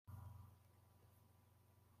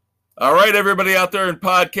All right, everybody out there in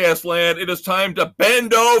podcast land, it is time to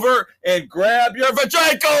bend over and grab your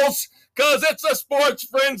vajankles because it's a Sports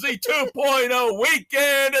Frenzy 2.0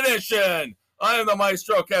 weekend edition. I am the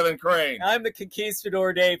maestro, Kevin Crane. I'm the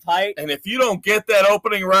conquistador, Dave Height. And if you don't get that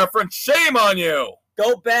opening reference, shame on you.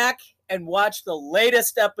 Go back and watch the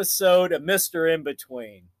latest episode of Mr. In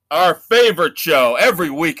Between. Our favorite show. Every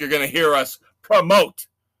week you're going to hear us promote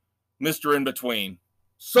Mr. In Between.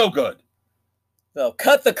 So good. So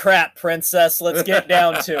cut the crap, princess. Let's get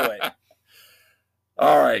down to it.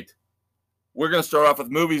 All right. We're going to start off with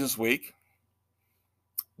movies this week.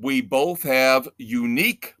 We both have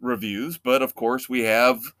unique reviews, but of course we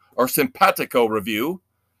have our simpatico review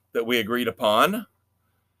that we agreed upon.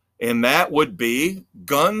 And that would be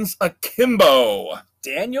Guns Akimbo.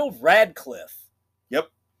 Daniel Radcliffe. Yep.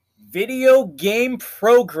 Video game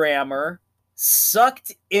programmer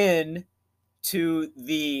sucked in to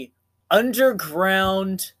the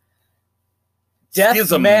underground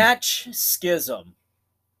deathmatch schism.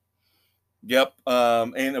 Yep.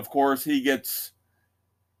 And of course he gets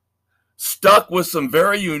stuck with some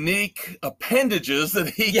very unique appendages that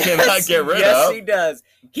he cannot get rid of. Yes, he does.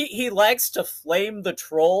 He likes to flame the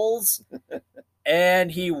trolls,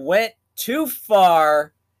 and he went too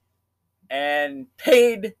far and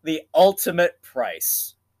paid the ultimate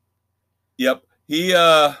price. Yep. He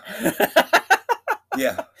yeah.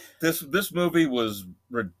 This movie was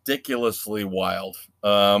ridiculously wild.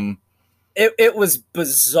 It was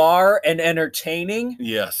bizarre and entertaining.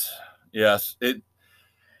 Yes.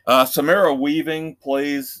 Samara Weaving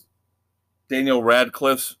plays Daniel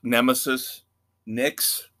Radcliffe's nemesis,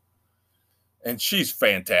 Nix, and she's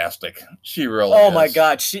fantastic. She really is. My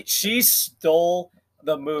God, she stole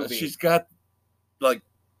the movie. She's got like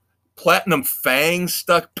platinum fangs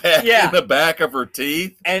stuck back in the back of her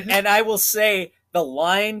teeth. And I will say the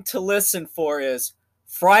line to listen for is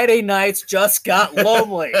Friday nights just got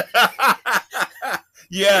lonely.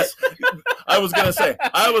 Yes, I was gonna say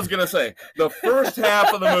the first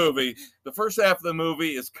half of the movie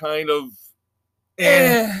is kind of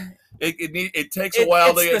it takes a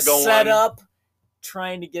while to get going. Setup,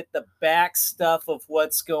 trying to get the back stuff of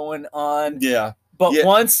what's going on. Yeah. But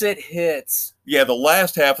once it hits, the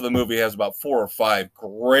last half of the movie has about 4 or 5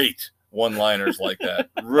 great one-liners like that.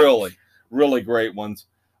 Really, really great ones.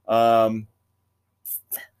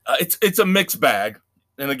 It's a mixed bag.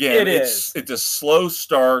 And again, it's a slow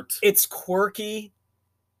start. It's quirky,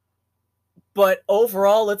 but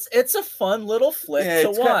overall, it's a fun little flick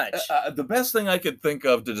to watch. The best thing I could think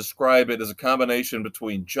of to describe it is a combination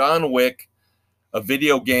between John Wick, a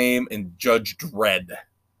video game, and Judge Dredd.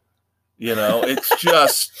 You know, it's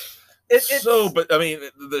just But I mean,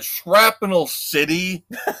 the Shrapnel City.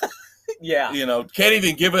 Yeah. You know, can't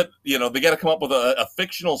even give it. You know, they got to come up with a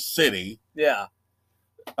fictional city. Yeah.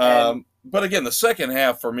 But again, the second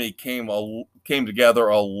half for me came together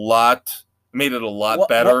a lot, made it a lot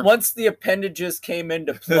better. Once the appendages came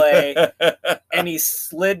into play and he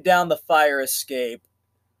slid down the fire escape,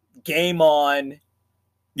 game on.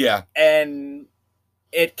 Yeah. And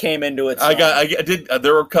it came into its own.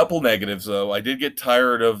 There were a couple negatives though. I did get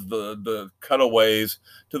tired of the cutaways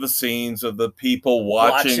to the scenes of the people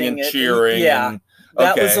watching and cheering. Yeah. And,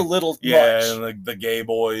 that was a little much. And the gay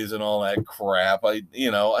boys and all that crap.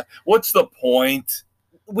 What's the point?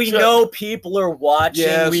 We know people are watching.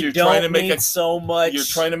 Yes, we don't need so much. You're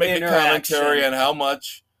trying to make a commentary on how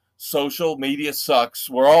much social media sucks.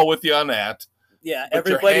 We're all with you on that. Yeah,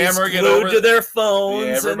 everybody's glued to their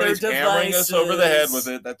phones and their devices. Everybody's hammering us over the head with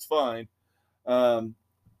it. That's fine.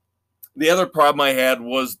 The other problem I had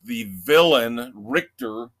was the villain,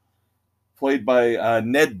 Richter, played by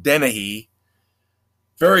Ned Dennehy.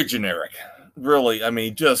 Very generic. Really, I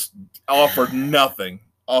mean, just offered nothing.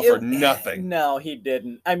 Nothing. No, he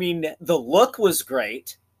didn't. I mean, the look was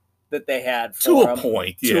great that they had for to him. A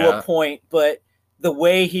point, To a point, but the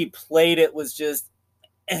way he played it was just...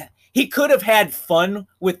 He could have had fun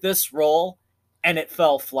with this role, and it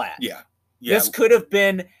fell flat. Yeah. This could have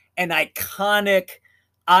been an iconic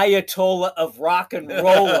Ayatollah of rock and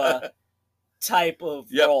roll type of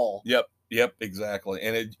role. Yep, exactly.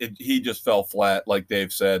 And he just fell flat, like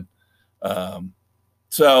Dave said.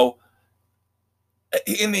 So,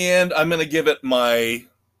 in the end, I'm going to give it my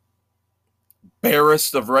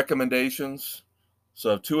barest of recommendations.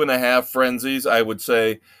 So, 2.5 frenzies. I would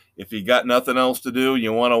say if you got nothing else to do,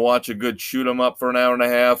 you want to watch a good shoot 'em up for an hour and a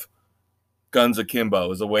half, Guns Akimbo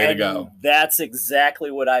is the way to go. That's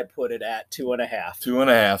exactly what I put it at, 2.5.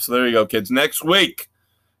 2.5. So, there you go, kids. Next week,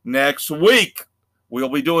 we'll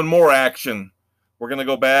be doing more action. We're going to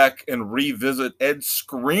go back and revisit Ed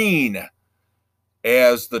Skrein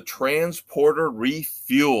as the transporter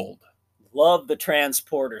refueled. Love the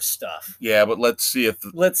transporter stuff. Yeah, but let's see if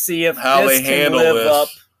how this they can handle live this. up.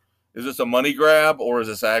 Is this a money grab, or is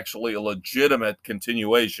this actually a legitimate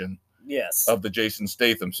continuation Yes. of the Jason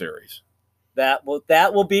Statham series? That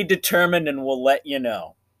will be determined, and we'll let you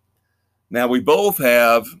know. Now, we both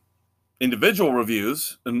have individual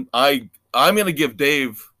reviews, and I'm going to give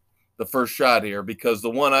Dave the first shot here because the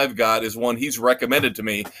one I've got is one he's recommended to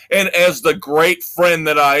me. And as the great friend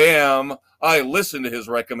that I am, I listen to his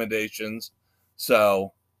recommendations.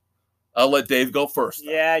 So I'll let Dave go first.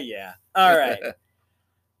 Yeah. All right.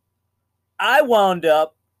 I wound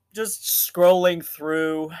up just scrolling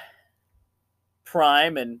through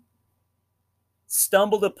Prime and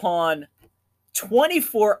stumbled upon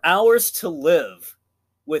 24 Hours to Live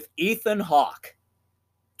with Ethan Hawke.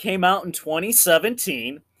 Came out in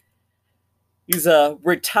 2017. He's a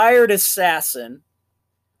retired assassin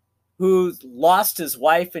who lost his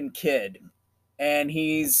wife and kid, and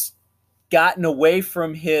he's gotten away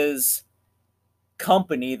from his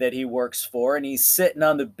company that he works for, and he's sitting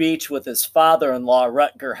on the beach with his father-in-law,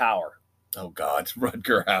 Rutger Hauer. Oh, God,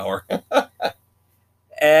 Rutger Hauer.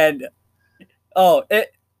 And,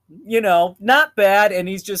 not bad, and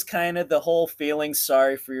he's just kind of the whole feeling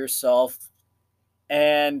sorry for yourself.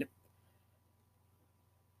 And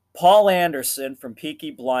Paul Anderson from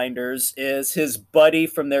Peaky Blinders is his buddy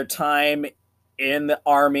from their time in the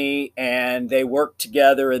army, and they work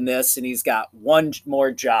together in this, and he's got one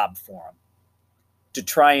more job for him to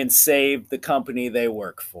try and save the company they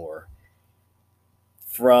work for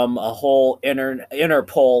from a whole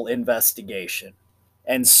Interpol investigation.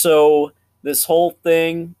 And so this whole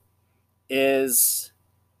thing is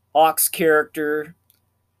Hawke's character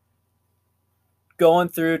going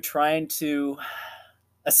through trying to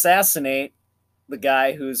assassinate the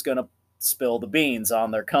guy who's going to spill the beans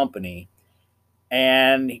on their company.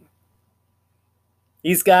 And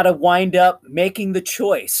he's got to wind up making the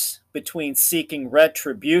choice between seeking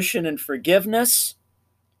retribution and forgiveness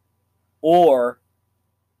or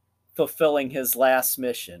fulfilling his last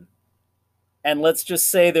mission. And let's just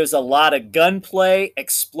say there's a lot of gunplay,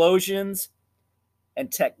 explosions,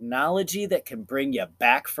 and technology that can bring you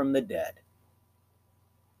back from the dead.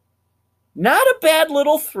 Not a bad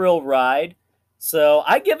little thrill ride. So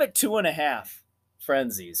I give it 2.5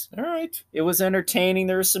 frenzies. All right. It was entertaining.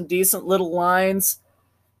 There were some decent little lines.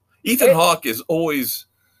 Ethan Hawke is always...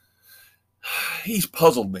 He's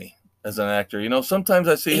puzzled me as an actor. You know, sometimes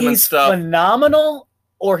I see him in stuff. He's phenomenal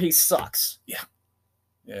or he sucks. Yeah.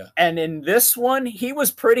 And in this one, he was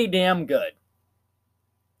pretty damn good.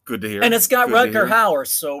 Good to hear. And it's got Rutger Hauer,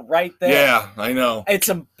 so right there. Yeah, I know. It's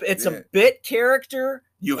a bit character.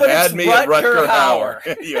 You had me at Rutger Hauer.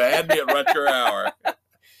 You had me at Rutger Hauer.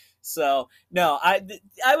 So, no, I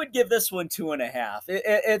would give this one 2.5.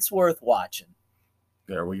 It's worth watching.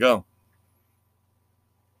 There we go.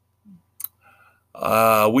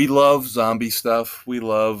 We love zombie stuff. We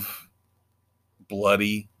love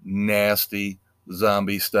bloody, nasty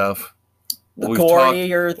zombie stuff. The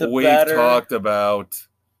gorier, the better. We've talked about,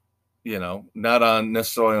 not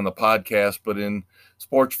necessarily on the podcast, but in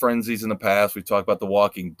Sports Frenzies in the past. We've talked about The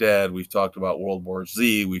Walking Dead. We've talked about World War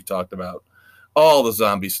Z. We've talked about all the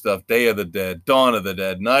zombie stuff, Day of the Dead, Dawn of the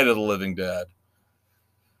Dead, Night of the Living Dead.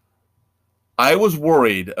 I was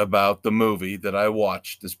worried about the movie that I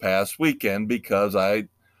watched this past weekend because I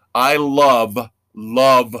love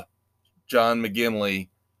John McGinley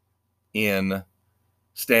in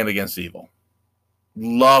Stand Against Evil.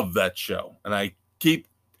 Love that show. And I keep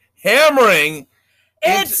hammering.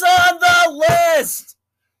 It's on the list!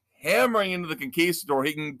 Hammering into the Conquistador.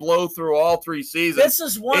 He can blow through all 3 seasons. This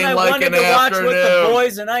is one I wanted to watch with the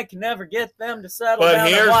boys, and I can never get them to settle down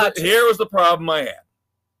and watch it. Here was the problem I had.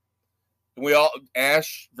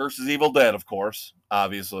 Ash versus Evil Dead, of course,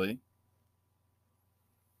 obviously.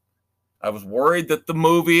 I was worried that the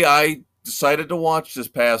movie I decided to watch this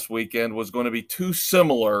past weekend was going to be too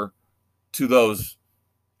similar to those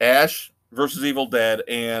Ash versus Evil Dead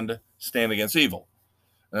and Stand Against Evil.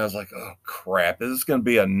 And I was like, oh, crap. Is this going to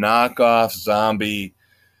be a knockoff zombie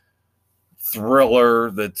thriller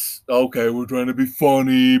that's, okay, we're trying to be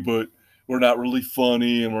funny, but we're not really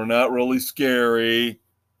funny and we're not really scary?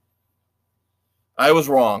 I was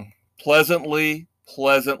wrong. Pleasantly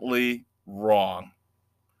wrong.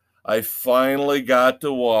 I finally got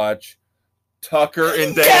to watch Tucker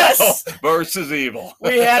and Dale versus Evil.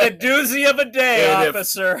 We had a doozy of a day,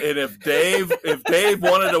 officer. And if Dave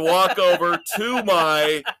wanted to walk over to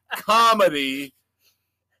my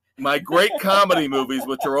great comedy movies,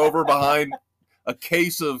 which are over behind a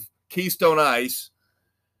case of Keystone Ice,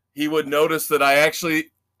 he would notice that I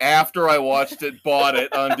actually, after I watched it, bought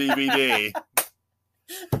it on DVD.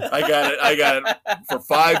 I got it for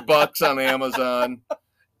 $5 on Amazon.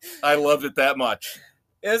 I loved it that much.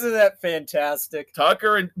 Isn't that fantastic?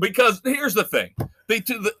 Because here's the thing.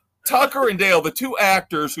 Tucker and Dale, the two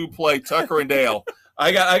actors who play Tucker and Dale,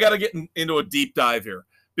 I got to get into a deep dive here,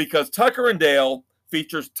 because Tucker and Dale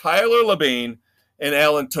features Tyler Labine and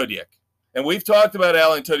Alan Tudyk. And we've talked about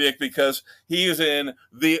Alan Tudyk because he is in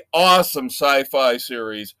the awesome sci-fi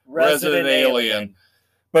series Resident Alien.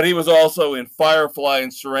 But he was also in Firefly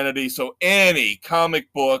and Serenity, so any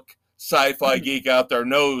comic book sci-fi geek out there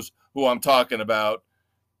knows who I'm talking about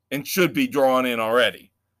and should be drawn in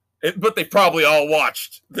already. But they probably all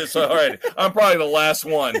watched this already. I'm probably the last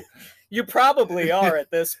one. You probably are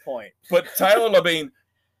at this point. But Tyler Labine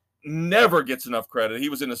never gets enough credit. He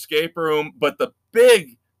was in Escape Room, but the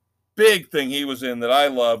big thing he was in that I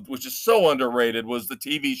loved, which is so underrated, was the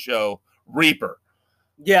TV show Reaper.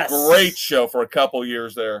 Yes. Great show for a couple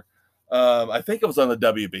years there. I think it was on the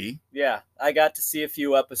WB. Yeah, I got to see a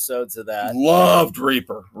few episodes of that. Loved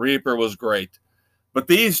Reaper. Reaper was great. But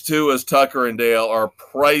these two as Tucker and Dale are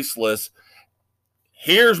priceless.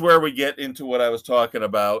 Here's where we get into what I was talking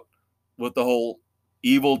about with the whole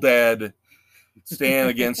evil dad stand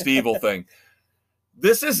against evil thing.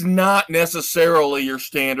 This is not necessarily your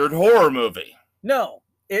standard horror movie. No,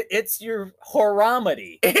 it's your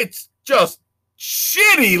horromedy. It's just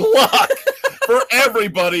shitty luck for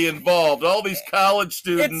everybody involved. All these college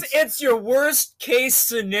students. It's your worst case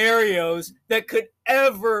scenarios that could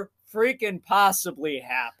ever freaking possibly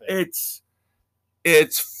happen.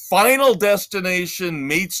 It's Final Destination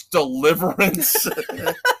meets Deliverance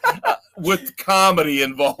with comedy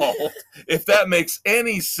involved. If that makes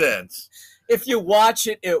any sense. If you watch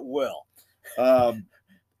it, it will. Now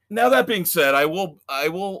that being said, I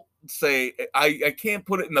will say I can't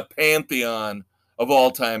put it in the pantheon of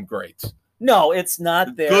all-time greats. No, it's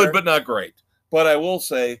not there. Good, but not great. But I will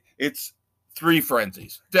say it's Three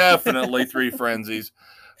Frenzies. Definitely Three Frenzies.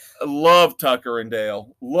 Love Tucker and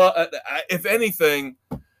Dale. If anything,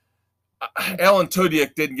 Alan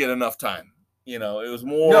Tudyk didn't get enough time. You know, it was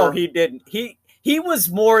more. No, he didn't. He was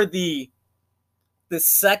more the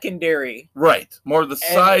secondary. Right. More the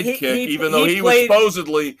sidekick, even though he was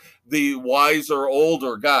supposedly the wiser,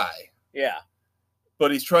 older guy. Yeah.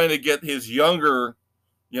 But he's trying to get his younger,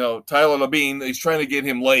 Tyler Labine, he's trying to get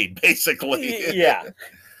him laid, basically. Yeah.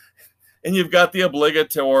 And you've got the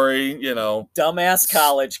obligatory, dumbass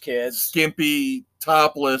college kids. Skimpy,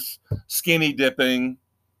 topless, skinny dipping,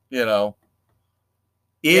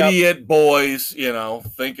 idiot boys,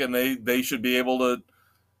 thinking they should be able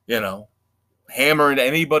to, hammer into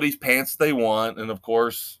anybody's pants they want. And of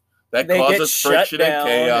course, that causes friction and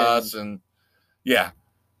chaos. And yeah.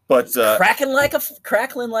 But crackling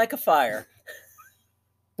like a fire.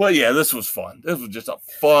 But yeah, this was fun. This was just a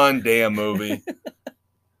fun damn movie.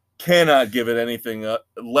 Cannot give it anything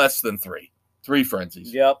less than 3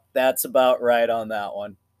 Frenzies. Yep, that's about right on that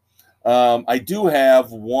one. I do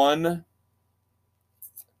have one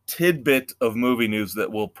tidbit of movie news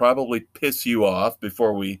that will probably piss you off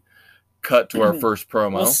before we cut to our first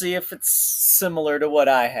promo. We'll see if it's similar to what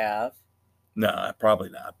I have. No, probably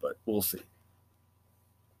not, but we'll see.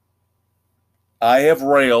 I have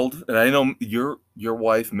railed, and I know your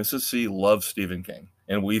wife, Mrs. C, loves Stephen King,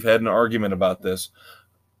 and we've had an argument about this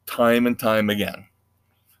time and time again.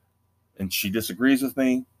 And she disagrees with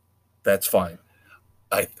me. That's fine.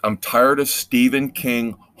 I'm tired of Stephen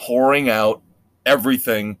King whoring out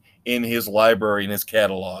everything in his library and his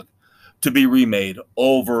catalog to be remade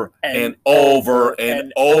over and over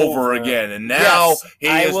again. And now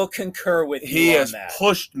I will concur with you. He has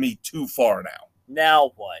pushed me too far now.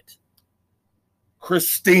 Now what?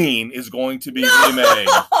 Christine is going to be remade.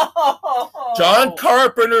 John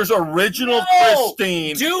Carpenter's original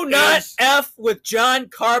Christine. Do not F with John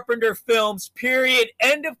Carpenter films, period.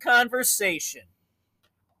 End of conversation.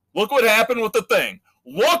 Look what happened with The Thing.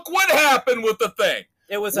 It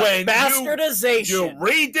was a bastardization. You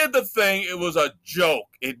redid The Thing. It was a joke.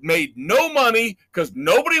 It made no money because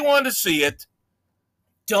nobody wanted to see it.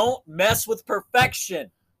 Don't mess with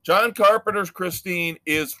perfection. John Carpenter's Christine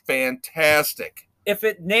is fantastic. If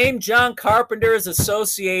it named John Carpenter is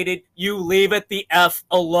associated, you leave it the F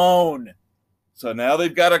alone. So now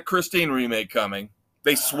they've got a Christine remake coming.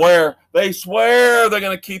 They swear they're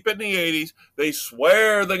going to keep it in the 80s. They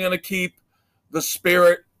swear they're going to keep the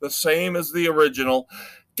spirit the same as the original.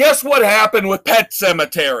 Guess what happened with Pet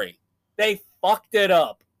Sematary? They fucked it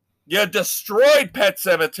up. You destroyed Pet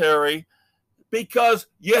Sematary because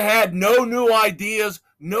you had no new ideas,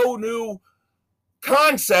 no new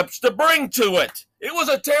concepts to bring to it. It was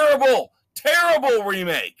a terrible, terrible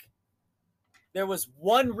remake. there was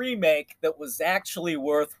one remake that was actually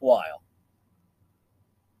worthwhile.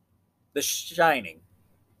 The Shining.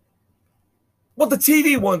 Well, the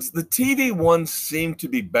TV ones seem to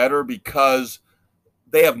be better because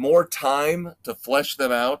they have more time to flesh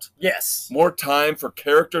them out, Yes. more time for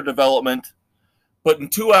character development. But in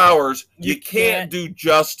 2 hours, you can't do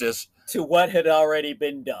justice to what had already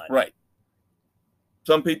been done. Right.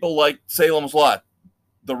 Some people like Salem's Lot,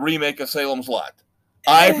 the remake of Salem's Lot.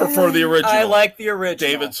 I prefer the original. I like the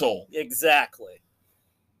original. David Soul. Exactly.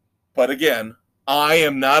 But again, I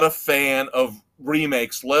am not a fan of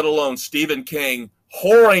remakes, let alone Stephen King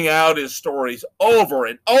whoring out his stories over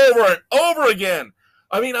and over and over again.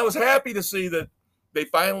 I mean, I was happy to see that they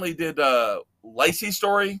finally did Lacey's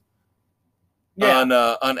Story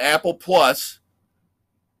on Apple Plus.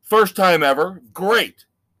 First time ever. Great.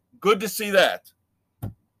 Good to see that.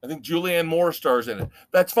 I think Julianne Moore stars in it.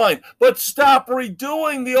 That's fine. But stop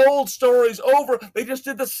redoing the old stories over. They just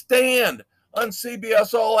did The Stand on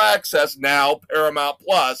CBS All Access, now Paramount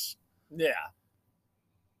Plus. Yeah.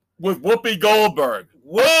 With Whoopi Goldberg.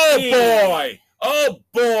 Oh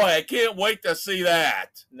boy, I can't wait to see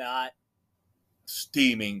that. Not.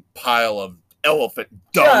 Steaming pile of elephant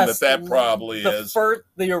dung that probably is.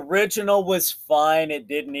 The original was fine. It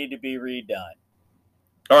didn't need to be redone.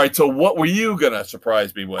 All right, so what were you going to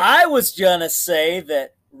surprise me with? I was going to say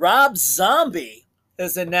that Rob Zombie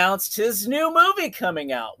has announced his new movie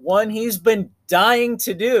coming out, one he's been dying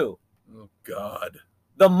to do. Oh, God.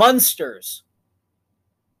 The Munsters.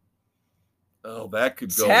 Oh, that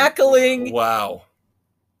could go. Tackling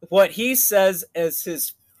what he says as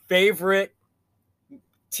his favorite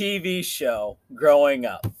TV show growing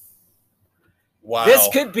up. Wow. This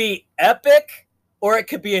could be epic, or it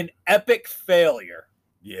could be an epic failure.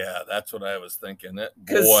 Yeah, that's what I was thinking.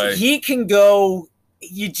 Because he can go,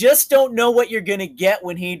 you just don't know what you're going to get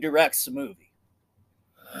when he directs a movie.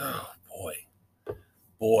 Oh,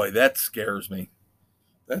 boy, that scares me.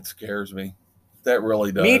 That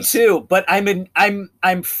really does. Me too, but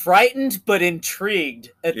I'm frightened but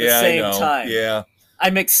intrigued at the same time. Yeah.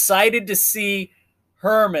 I'm excited to see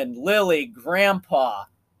Herman, Lily, Grandpa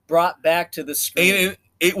brought back to the screen. And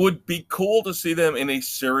it would be cool to see them in a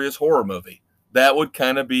serious horror movie. That would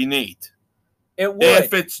kind of be neat. It would.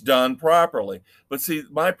 If it's done properly. But see,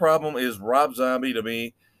 my problem is Rob Zombie to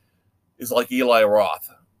me is like Eli Roth.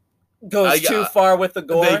 Goes too far with the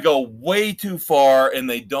gore. They go way too far, and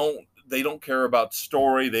they don't care about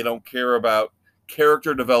story. They don't care about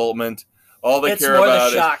character development. All they care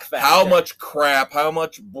about is how much crap, how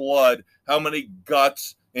much blood, how many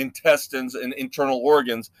guts, intestines, and internal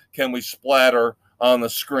organs can we splatter on the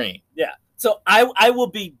screen. Yeah. So I will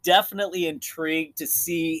be definitely intrigued to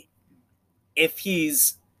see if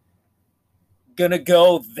he's gonna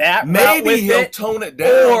go that route with maybe he'll tone it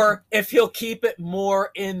down, or if he'll keep it more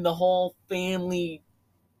in the whole family.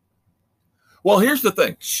 Well, here's the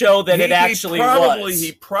thing: show that it actually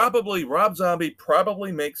was. Rob Zombie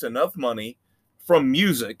probably makes enough money from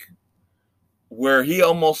music where he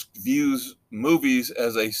almost views movies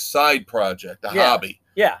as a side project, a hobby.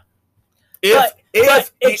 Yeah. But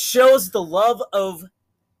it shows the love of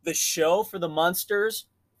the show for the Munsters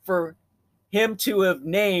for him to have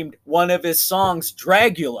named one of his songs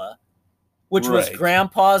Dragula, which was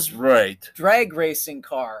Grandpa's drag racing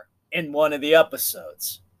car in one of the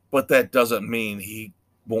episodes. But that doesn't mean he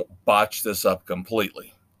won't botch this up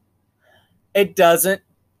completely. It doesn't,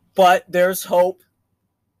 but there's hope.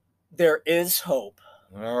 There is hope.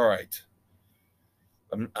 All right.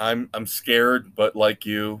 I'm scared, but like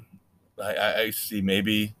you, I see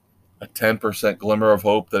maybe a 10% glimmer of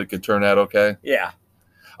hope that it could turn out okay. Yeah.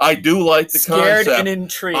 I do like the concept. Scared and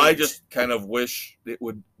intrigued. I just kind of wish it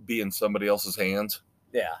would be in somebody else's hands.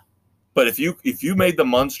 Yeah. But if you made the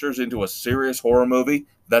Munsters into a serious horror movie,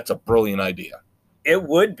 that's a brilliant idea. It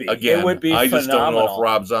would be. Again, it would be I phenomenal. just don't know if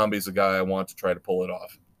Rob Zombie's the guy I want to try to pull it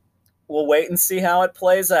off. We'll wait and see how it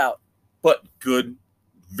plays out. But good,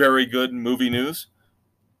 very good movie news.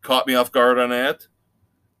 Caught me off guard on that,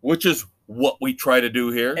 which is what we try to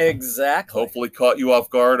do here. Exactly. Hopefully caught you off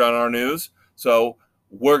guard on our news. So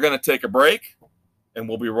we're going to take a break, and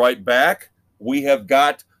we'll be right back. We have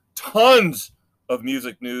got tons of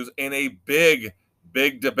music news and a big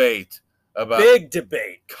debate about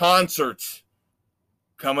concerts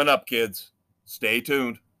coming up, kids. Stay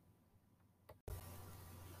tuned.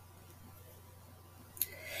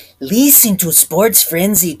 Listen to Sports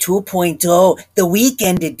Frenzy 2.0, the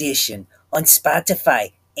weekend edition, on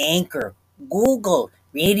Spotify, Anchor, Google,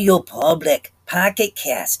 Radio Public, Pocket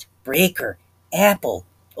Cast, Breaker, Apple,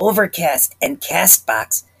 Overcast, and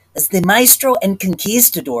Castbox, as the Maestro and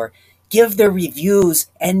Conquistador give their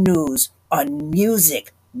reviews and news on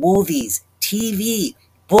music, movies, TV,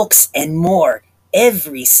 books, and more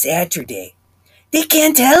every Saturday. They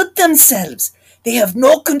can't help themselves. They have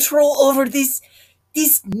no control over this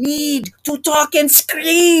need to talk and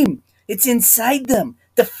scream. It's inside them.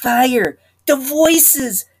 The fire, the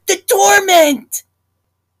voices, the torment.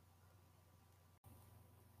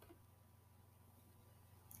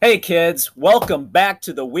 Hey kids, welcome back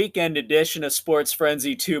to the weekend edition of Sports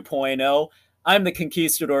Frenzy 2.0. I'm the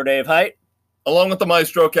Conquistador Dave Height. Along with the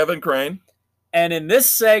maestro, Kevin Crane. And in this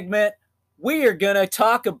segment, we are going to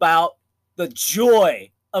talk about the joy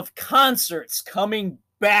of concerts coming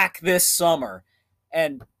back this summer.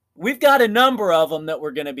 And we've got a number of them that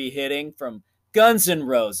we're going to be hitting, from Guns N'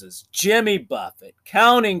 Roses, Jimmy Buffett,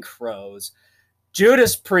 Counting Crows,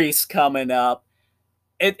 Judas Priest coming up.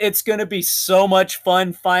 It's going to be so much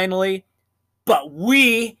fun finally. But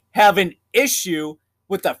we have an issue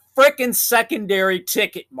with the frickin' secondary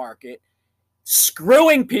ticket market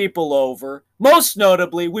screwing people over. Most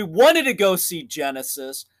notably, we wanted to go see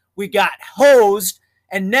Genesis. We got hosed,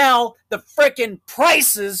 and now the frickin'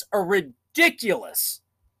 prices are ridiculous.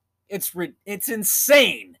 It's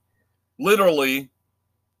insane. Literally,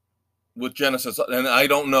 with Genesis, and I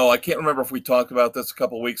don't know, I can't remember if we talked about this a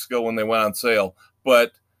couple of weeks ago when they went on sale,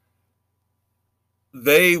 but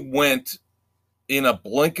they went in a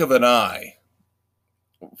blink of an eye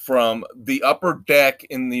from the upper deck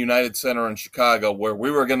in the United Center in Chicago, where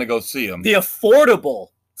we were going to go see them. The affordable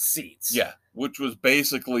seats. Yeah, which was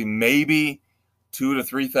basically maybe 2,000 to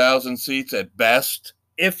 3,000 seats at best.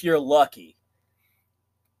 If you're lucky.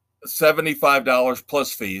 $75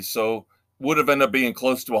 plus fees, so would have ended up being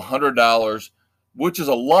close to $100, which is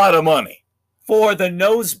a lot of money. For the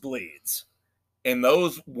nosebleeds. And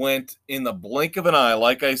those went in the blink of an eye,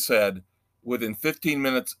 like I said, within 15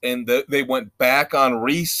 minutes, and they went back on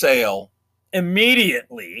resale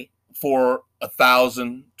immediately for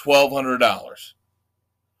 $1,000, $1,200.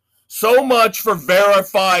 So much for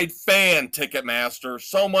verified fan, Ticketmaster.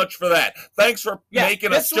 So much for that. Thanks for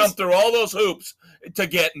making us jump through all those hoops to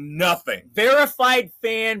get nothing. Verified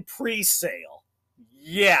fan pre-sale.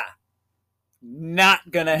 Yeah. Not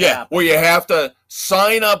gonna happen. Where you have to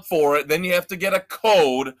sign up for it, then you have to get a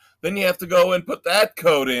code, then you have to go and put that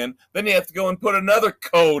code in, then you have to go and put another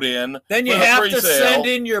code in. Then you have to send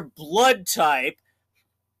in your blood type.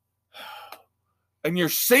 And your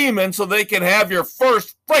semen so they can have your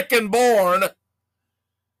first frickin' born.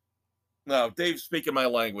 No, Dave's speaking my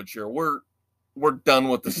language here. We're done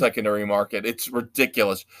with the secondary market. It's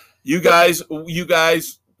ridiculous. You guys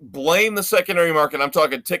blame the secondary market. I'm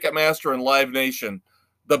talking Ticketmaster and Live Nation,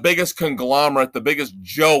 the biggest conglomerate, the biggest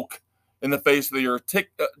joke in the face of the earth.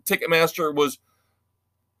 Ticketmaster was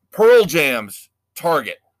Pearl Jam's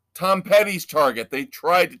target, Tom Petty's target. They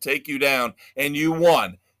tried to take you down, and you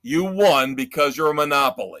won. You won because you're a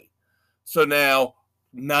monopoly. So now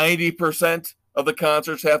 90% of the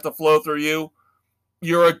concerts have to flow through you.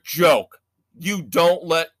 You're a joke. You don't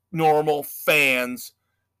let normal fans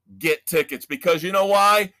get tickets because you know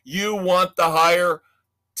why? You want the higher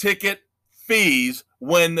ticket fees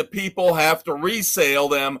when the people have to resale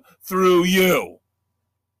them through you.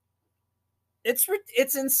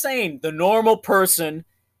 It's insane. The normal person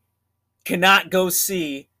cannot go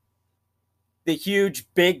see the huge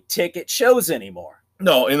big ticket shows anymore.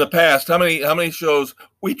 No, in the past, how many shows?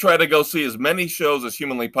 We try to go see as many shows as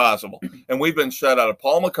humanly possible. And we've been shut out of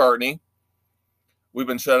Paul McCartney. We've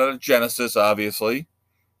been shut out of Genesis, obviously.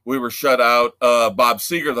 We were shut out Bob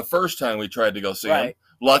Seger the first time we tried to go see him.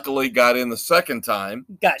 Luckily, got in the second time.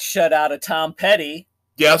 Got shut out of Tom Petty.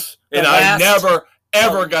 Yes, and I never,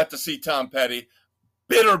 ever got to see Tom Petty.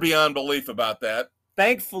 Bitter beyond belief about that.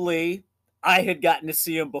 Thankfully, I had gotten to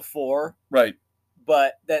see him before. Right.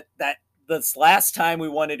 But this last time we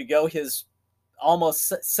wanted to go, his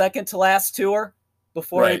almost second to last tour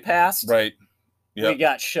before he passed. Right. Yep. We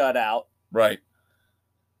got shut out. Right.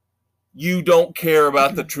 You don't care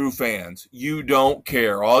about the true fans. You don't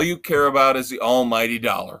care. All you care about is the almighty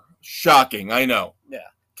dollar. Shocking, I know. Yeah.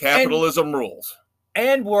 Capitalism rules.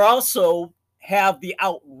 And we're also have the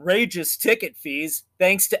outrageous ticket fees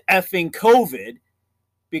thanks to effing COVID,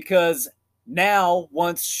 because now,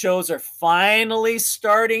 once shows are finally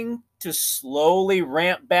starting to slowly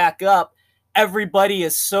ramp back up, everybody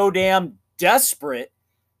is so damn desperate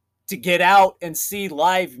to get out and see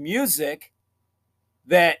live music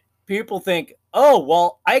that people think, oh,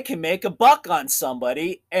 well, I can make $1 on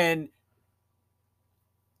somebody, and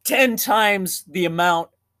 10 times the amount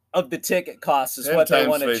of the ticket cost is what they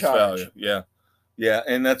want to charge. Value. Yeah. Yeah,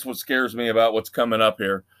 and that's what scares me about what's coming up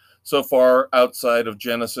here. So far, outside of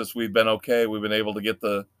Genesis, we've been okay. We've been able to get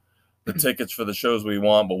the the tickets for the shows we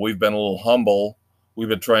want, but we've been a little humble. We've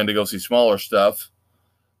been trying to go see smaller stuff.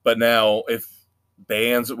 But now if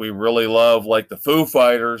bands that we really love, like the Foo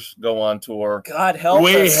Fighters, go on tour. God help us.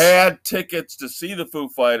 We had tickets to see the Foo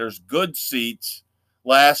Fighters, good seats,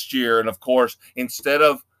 last year. And, of course, instead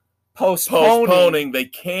of postponing, they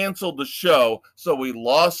canceled the show. So we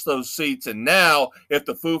lost those seats. And now if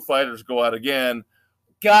the Foo Fighters go out again,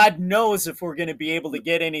 God knows if we're going to be able to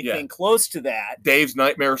get anything close to that. Dave's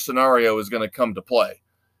nightmare scenario is going to come to play.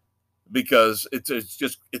 Because it's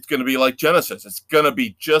going to be like Genesis. It's going to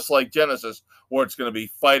be just like Genesis, where it's going to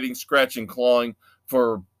be fighting, scratching, clawing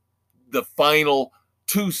for the final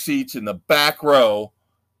 2 seats in the back row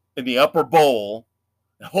in the upper bowl,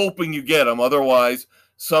 hoping you get them. Otherwise,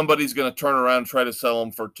 somebody's going to turn around and try to sell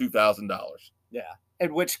them for $2,000. Yeah.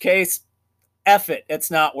 In which case, F it.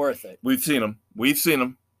 It's not worth it. We've seen them.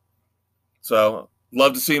 So,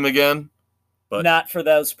 love to see them again. But not for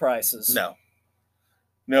those prices. No.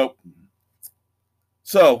 Nope.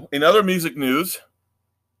 So, in other music news,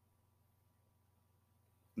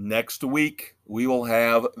 next week we will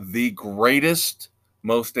have the greatest,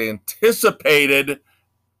 most anticipated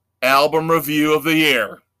album review of the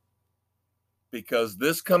year. Because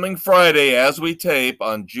this coming Friday, as we tape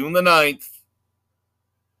on June the 9th,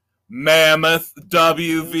 Mammoth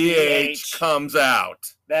WVH comes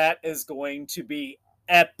out. That is going to be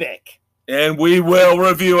epic. And we will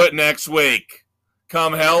review it next week.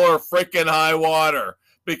 Come hell or frickin' high water.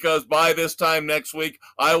 Because by this time next week,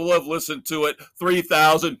 I will have listened to it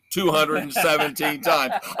 3,217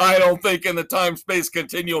 times. I don't think in the time-space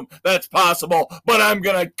continuum that's possible, but I'm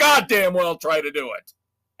going to goddamn well try to do it.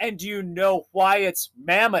 And do you know why it's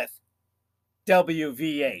Mammoth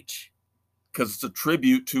WVH? Because it's a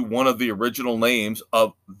tribute to one of the original names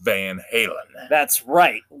of Van Halen. That's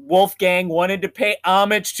right. Wolfgang wanted to pay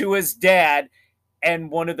homage to his dad,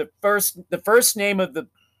 and the first name of the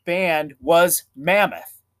band was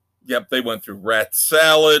Mammoth. Yep, they went through Rat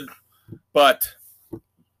Salad, but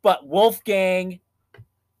Wolfgang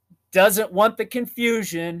doesn't want the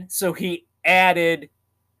confusion, so he added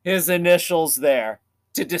his initials there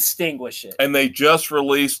to distinguish it. And they just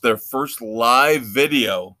released their first live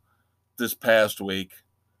video this past week,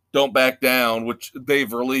 Don't Back Down, which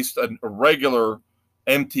they've released a regular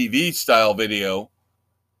MTV style video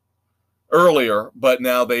earlier, but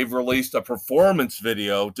now they've released a performance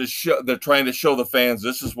video to show. They're trying to show the fans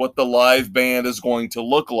this is what the live band is going to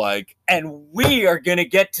look like, and we are going to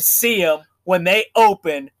get to see them when they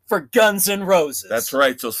open for Guns N' Roses. That's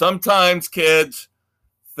right. So sometimes, kids,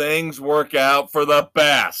 things work out for the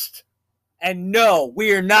best. And no,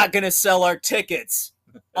 we are not going to sell our tickets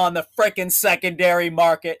on the frickin' secondary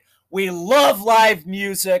market. We love live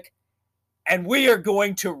music, and we are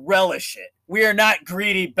going to relish it. We are not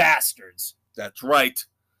greedy bastards. That's right.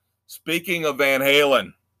 Speaking of Van Halen,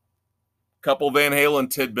 a couple Van Halen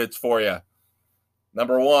tidbits for you.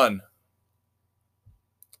 Number 1,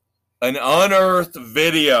 an unearthed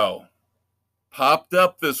video popped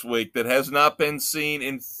up this week that has not been seen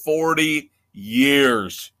in 40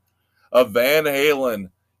 years of Van Halen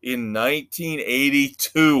in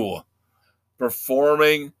 1982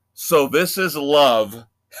 performing So This Is Love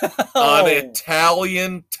on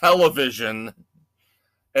Italian television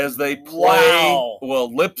as they play,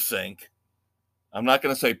 lip sync. I'm not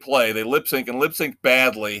going to say play. They lip sync and lip sync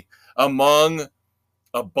badly among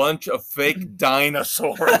a bunch of fake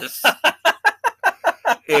dinosaurs.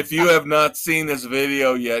 If you have not seen this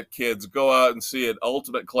video yet, kids, go out and see it.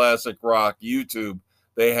 Ultimate Classic Rock, YouTube.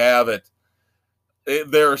 They have it.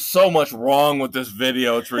 There's so much wrong with this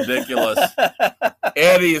video. It's ridiculous.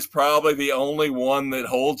 Eddie is probably the only one that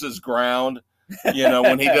holds his ground. You know,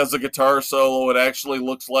 when he does a guitar solo, it actually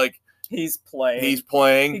looks like he's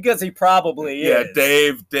playing. Because he probably is.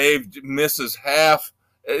 Yeah, Dave misses half.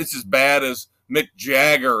 It's as bad as Mick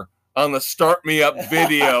Jagger on the Start Me Up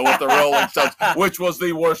video with the Rolling Stones, which was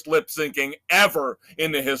the worst lip syncing ever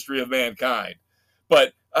in the history of mankind.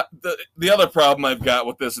 But the other problem I've got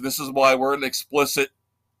with this, and this is why we're an explicit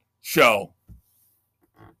show,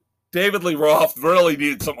 David Lee Roth really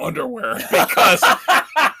needed some underwear because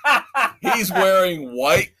he's wearing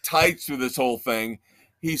white tights through this whole thing.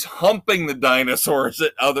 He's humping the dinosaurs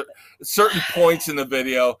at certain points in the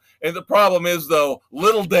video. And the problem is, though,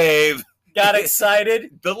 little Dave got excited.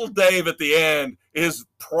 Little Dave at the end is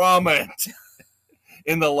prominent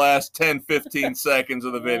in the last 10, 15 seconds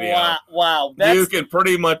of the video. Wow. You can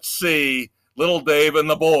pretty much see little Dave and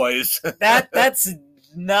the boys. That's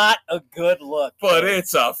not a good look. But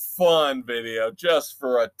it's a fun video just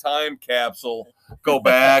for a time capsule. Go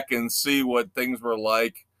back and see what things were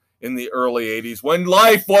like in the early 80s when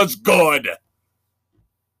life was good.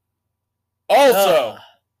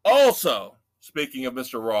 Also, speaking of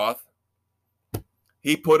Mr. Roth,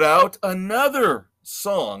 he put out another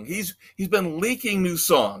song. He's been leaking new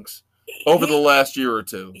songs over the last year or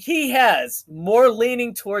two. He has more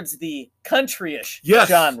leaning towards the country-ish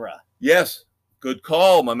genre. Yes. Good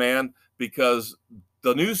call, my man, because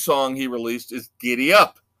the new song he released is Giddy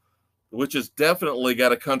Up, which has definitely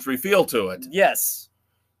got a country feel to it. Yes.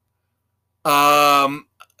 Now,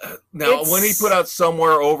 when he put out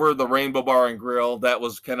Somewhere Over the Rainbow Bar and Grill, that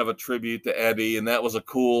was kind of a tribute to Eddie, and that was a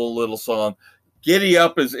cool little song. Giddy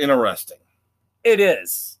Up is interesting. It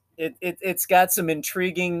is. It's got some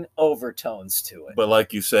intriguing overtones to it. But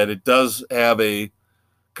like you said, it does have a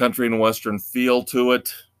country and western feel to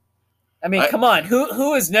it. I mean, come on.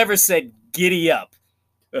 Who has never said giddy up?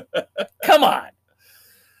 Come on.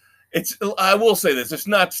 I will say this. It's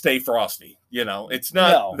not Stay Frosty. It's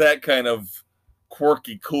not that kind of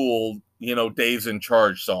quirky, cool, Dave's in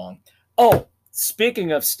Charge song. Oh,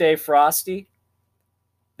 speaking of Stay Frosty,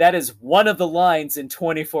 that is one of the lines in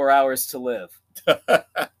 24 Hours to Live.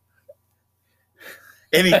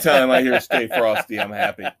 Anytime I hear Stay Frosty, I'm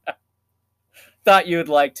happy. Thought you'd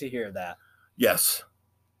like to hear that. Yes.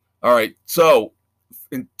 All right. So,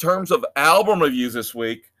 in terms of album reviews this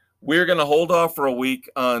week, we're going to hold off for a week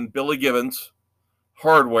on Billy Gibbons'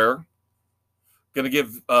 Hardware. Going to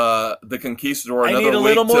give The Conquistador another week. I need a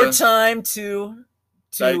little more time to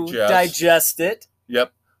digest it.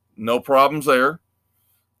 Yep. No problems there,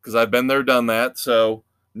 because I've been there, done that. So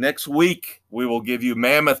next week, we will give you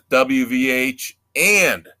Mammoth, WVH,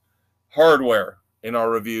 and Hardware in our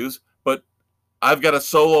reviews. But I've got a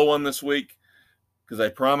solo one this week, because I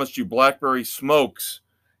promised you Blackberry Smokes,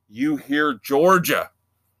 You Hear Georgia.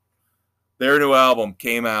 Their new album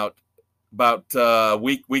came out about a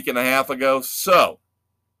week and a half ago. So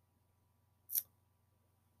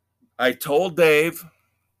I told Dave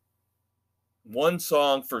one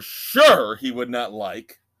song for sure he would not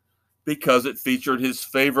like, because it featured his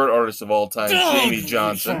favorite artist of all time, Jamie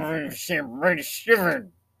Johnson.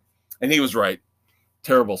 And he was right.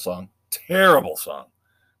 Terrible song. Terrible song.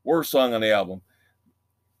 Worst song on the album.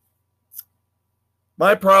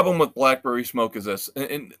 My problem with Blackberry Smoke is this.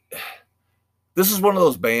 And this is one of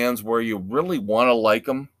those bands where you really want to like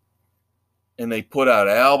them, and they put out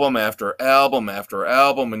album after album after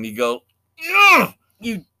album, and you go, ugh!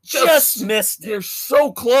 You just missed it. You're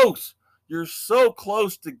so close. You're so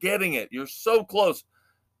close to getting it. You're so close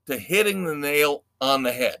to hitting the nail on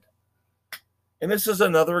the head. And this is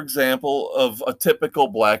another example of a typical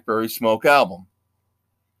Blackberry Smoke album.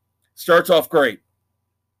 Starts off great.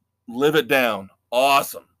 Live It Down.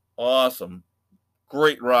 Awesome. Awesome.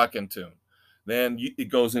 Great rockin' tune. Then it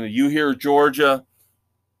goes into You Hear Georgia.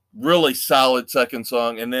 Really solid second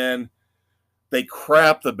song. And then they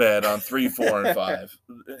crap the bed on 3, 4, and 5.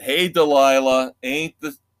 Hey Delilah, ain't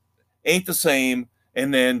the same.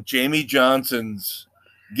 And then Jamie Johnson's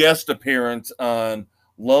guest appearance on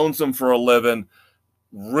Lonesome for a Living.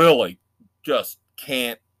 Really just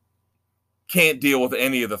can't deal with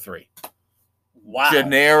any of the three. Wow.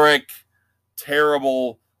 Generic,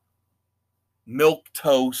 terrible,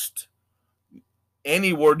 milquetoast.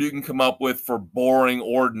 Any word you can come up with for boring,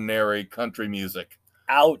 ordinary country music.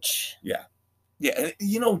 Ouch. Yeah. Yeah.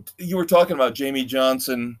 You were talking about Jamie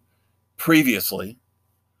Johnson previously.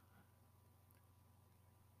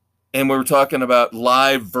 And we were talking about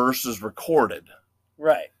live versus recorded.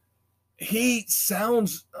 Right. He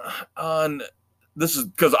sounds this is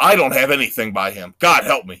because I don't have anything by him. God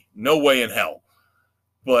help me. No way in hell.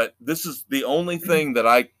 But this is the only thing that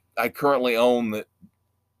I currently own that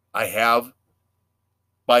I have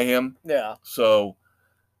by him. Yeah. So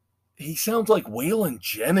he sounds like Waylon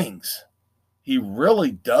Jennings. He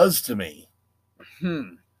really does to me.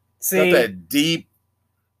 See, got that deep,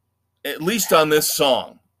 at least on this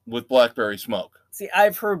song with Blackberry Smoke. See,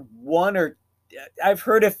 I've heard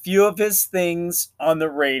a few of his things on the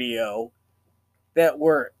radio that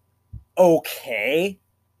were okay,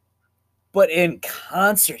 but in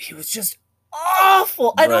concert he was just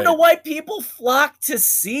awful. I don't know why people flock to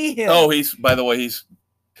see him. Oh, by the way, he's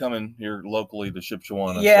coming here locally to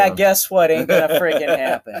Shipshewana. Yeah, so. Guess what? Ain't gonna friggin'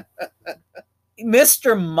 happen.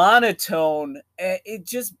 Mr. Monotone, it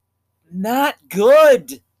just not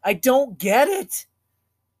good. I don't get it.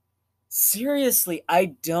 Seriously,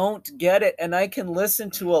 I don't get it. And I can listen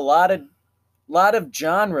to a lot of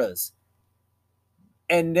genres.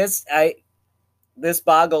 And this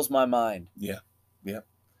boggles my mind. Yeah.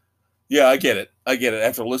 Yeah, I get it.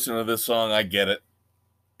 After listening to this song, I get it.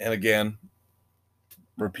 And again,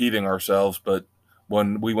 repeating ourselves, but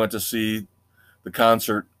when we went to see the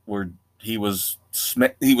concert where he was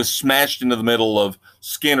smashed into the middle of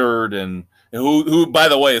Skynyrd and who by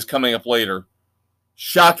the way is coming up later,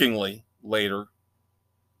 shockingly later.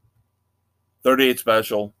 38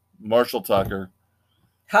 Special, Marshall Tucker.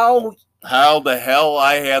 How the hell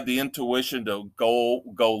I had the intuition to go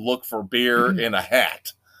look for beer in a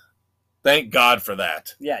hat. Thank God for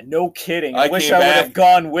that. Yeah, no kidding. I I wish came I would back- have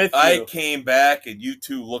gone with you. I came back and you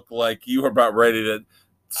two looked like you were about ready to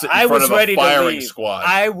sit in I front was of ready a to firing leave. squad.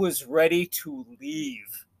 I was ready to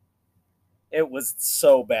leave. It was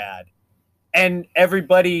so bad. And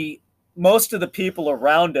everybody, most of the people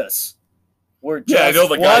around us were just, Yeah, I know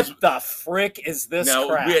the guys- what the frick is this now,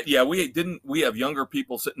 crap? we have younger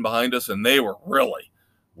people sitting behind us, and they were really,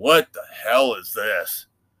 what the hell is this?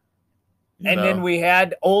 You And know? then we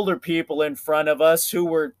had older people in front of us who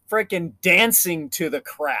were freaking dancing to the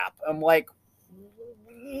crap. I'm like,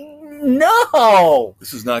 no.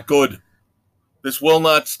 This is not good. This will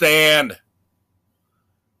not stand.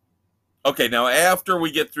 Okay, now after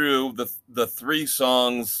we get through the three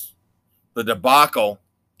songs, the debacle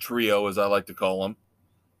trio, as I like to call them,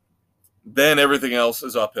 then everything else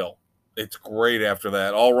is uphill. It's great after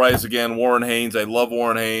that. All Rise Again, Warren Haynes. I love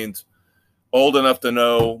Warren Haynes. Old Enough to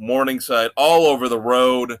Know, Morningside, All Over the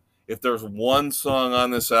Road. If there's one song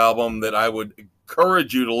on this album that I would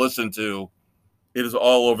encourage you to listen to, it is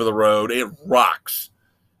All Over the Road. It rocks.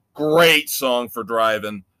 Great song for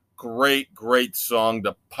driving. Great song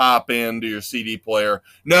to pop into your CD player.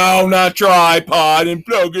 No, not your iPod and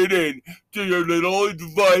plug it in to your little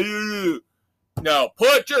device. No,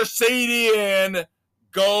 put your CD in.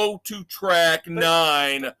 Go to track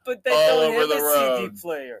 9. But they All don't Over have the a Road. CD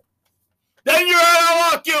player. Then you're out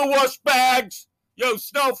of luck, you wuss bags. You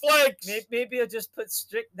snowflakes. Maybe I'll just put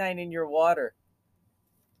strychnine in your water.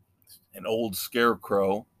 An Old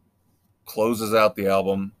Scarecrow closes out the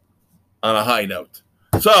album on a high note.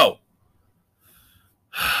 So,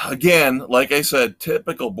 again, like I said,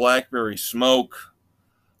 typical Blackberry Smoke.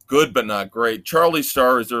 Good but not great. Charlie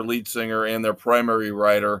Starr is their lead singer and their primary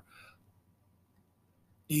writer.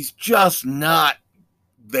 He's just not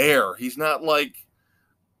there. He's not like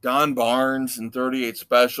Don Barnes in 38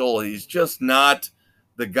 Special. He's just not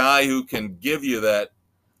the guy who can give you that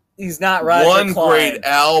He's not Roger one Klein. great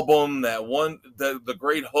album, the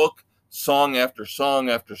great hook, song after song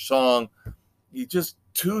after song. He's just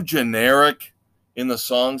too generic in the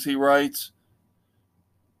songs he writes.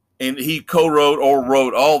 And he co-wrote or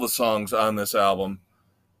wrote all the songs on this album.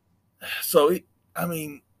 So,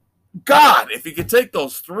 God, if you could take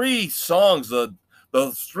those three songs,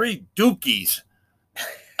 those three dookies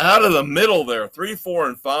out of the middle there, 3, 4,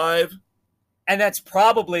 and 5. And that's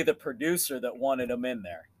probably the producer that wanted him in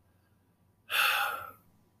there.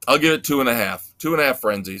 I'll give it 2.5. 2.5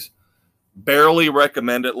 frenzies. Barely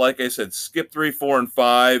recommend it. Like I said, skip 3, 4, and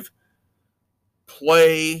 5.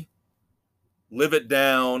 Play Live It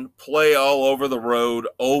Down. Play All Over the Road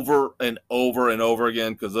over and over and over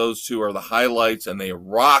again, because those two are the highlights and they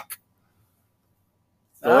rock.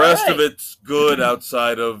 The rest of it's good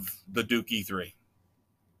outside of the Dookie 3.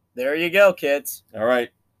 There you go, kids. All right.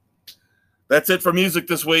 That's it for music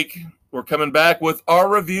this week. We're coming back with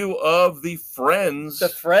our review of the Friends. The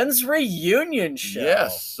Friends reunion show.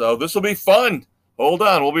 Yes, so this will be fun. Hold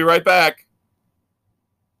on, we'll be right back.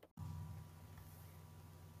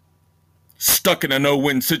 Stuck in a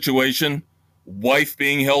no-win situation? Wife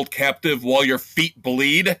being held captive while your feet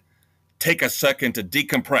bleed? Take a second to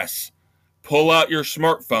decompress. Pull out your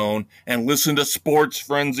smartphone and listen to Sports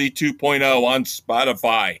Frenzy 2.0 on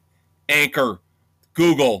Spotify, Anchor,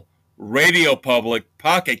 Google, Radio Public,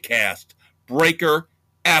 Pocket Cast, Breaker,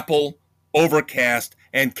 Apple, Overcast,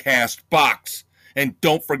 and Castbox. And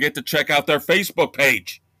don't forget to check out their Facebook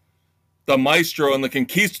page. The Maestro and the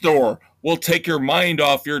Conquistador will take your mind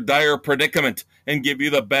off your dire predicament and give you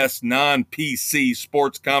the best non-PC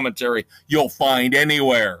sports commentary you'll find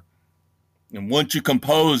anywhere. And once you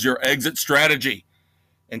compose your exit strategy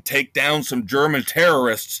and take down some German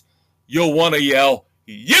terrorists, you'll want to yell,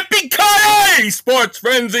 "Yippee-ki-yay, Sports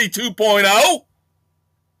Frenzy 2.0!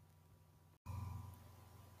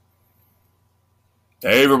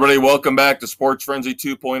 Hey, everybody, welcome back to Sports Frenzy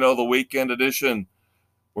 2.0, the weekend edition.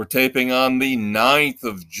 We're taping on the 9th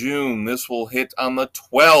of June. This will hit on the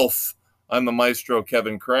 12th. I'm the Maestro,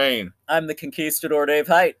 Kevin Crane. I'm the Conquistador, Dave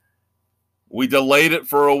Height. We delayed it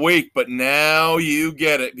for a week, but now you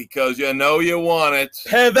get it because you know you want it.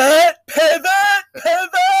 Pivot!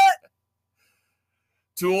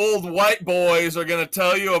 Two old white boys are going to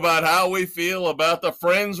tell you about how we feel about the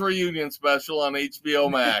Friends reunion special on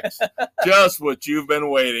HBO Max. Just what you've been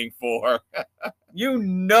waiting for. You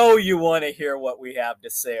know you want to hear what we have to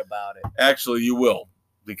say about it. Actually, you will,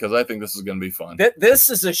 because I think this is going to be fun. This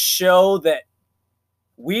is a show that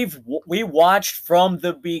we watched from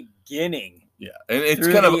the beginning Yeah, and it's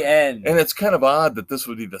through kind of the end. and it's kind of odd that this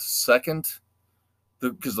would be the second,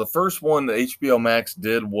 because the first one that HBO Max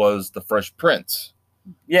did was The Fresh Prince,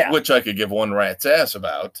 Yeah. which I could give one rat's ass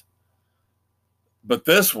about. But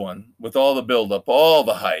this one, with all the buildup, all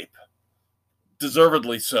the hype,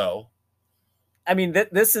 deservedly so. I mean,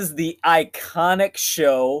 this is the iconic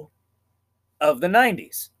show of the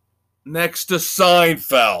 90s. Next to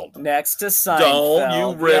Seinfeld. Next to Seinfeld. Don't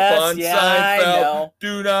you rip on yeah, Seinfeld. I know.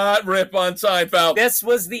 Do not rip on Seinfeld. This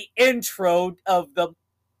was the intro of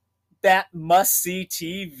that must-see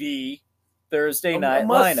TV Thursday night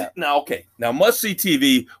lineup. Now, must-see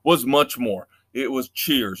TV was much more. It was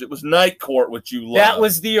Cheers. It was Night Court, which you love. That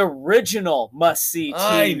was the original must-see TV.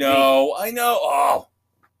 I know. Oh.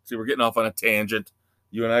 See, we're getting off on a tangent.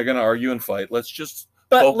 You and I are going to argue and fight. Let's just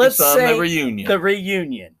focus on the reunion. The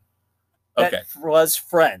reunion. That Okay. was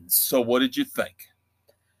Friends. So what did you think?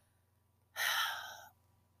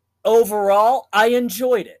 Overall, I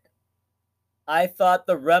enjoyed it. I thought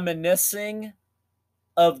the reminiscing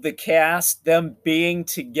of the cast, them being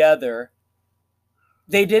together,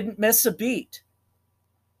 they didn't miss a beat.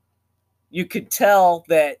 You could tell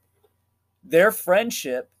that their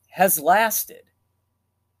friendship has lasted.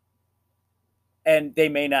 And they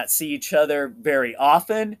may not see each other very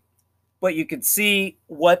often, but you could see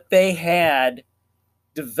what they had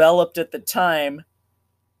developed at the time,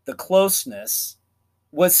 the closeness,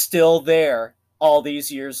 was still there all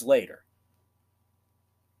these years later.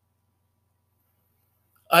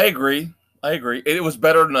 I agree. It was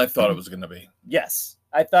better than I thought it was going to be. Yes.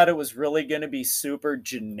 I thought it was really going to be super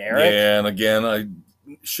generic. Yeah, and again, I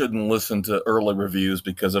shouldn't listen to early reviews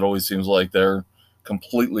because it always seems like they're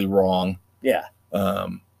completely wrong. Yeah.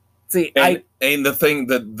 See, and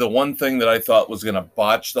the one thing that I thought was going to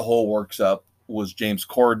botch the whole works up was James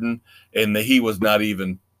Corden, and he was not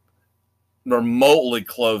even remotely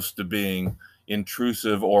close to being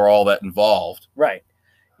intrusive or all that involved. Right.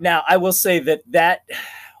 Now, I will say that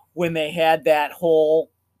when they had that whole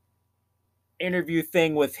interview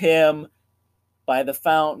thing with him by the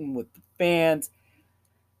fountain with the fans,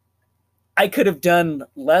 I could have done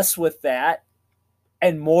less with that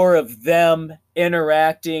and more of them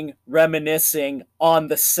interacting, reminiscing on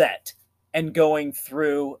the set and going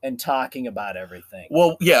through and talking about everything.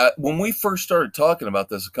 Well, yeah, when we first started talking about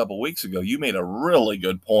this a couple weeks ago, you made a really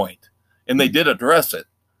good point, and they did address it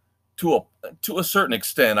to a certain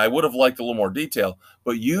extent. I would have liked a little more detail,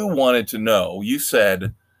 but you wanted to know. You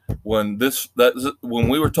said when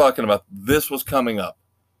we were talking about this was coming up,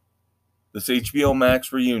 this HBO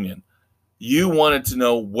Max reunion, you wanted to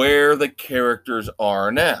know where the characters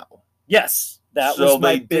are now. Yes, that was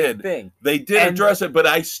my big thing. They did address it, but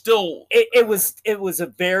I still it was a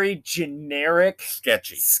very generic,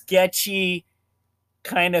 sketchy,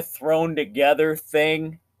 kind of thrown together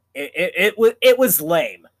thing. It was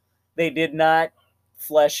lame. They did not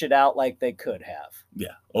flesh it out like they could have.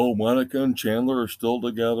 Yeah. Oh, Monica and Chandler are still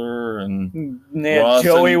together, and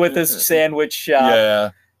Joey with his sandwich shop. Yeah.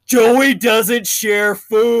 Joey doesn't share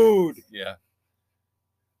food. Yeah.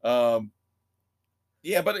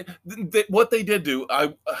 Yeah, but what they did do,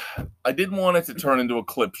 I didn't want it to turn into a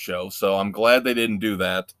clip show, so I'm glad they didn't do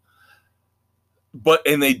that.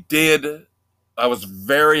 And they did. I was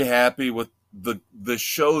very happy with the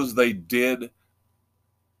shows they did.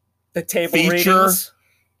 The table readings.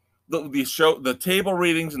 The table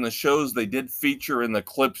readings and the shows they did feature in the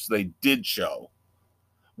clips they did show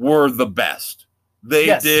were the best.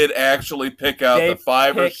 They did actually pick out the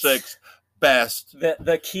 5 or 6 best.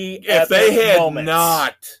 The key. If they had moments.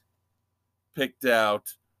 Not picked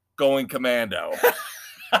out Going Commando,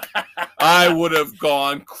 I would have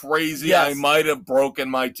gone crazy. Yes. I might have broken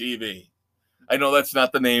my TV. I know that's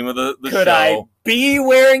not the name of the show. Could I be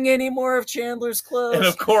wearing any more of Chandler's clothes? And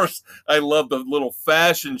of course, I love the little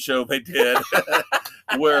fashion show they did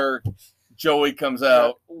where Joey comes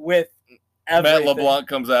out with everything. Matt LeBlanc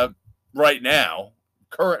comes out right now,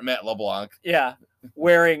 current Matt LeBlanc. Yeah,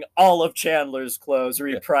 wearing all of Chandler's clothes,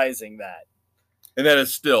 reprising that. And that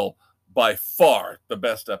is still by far the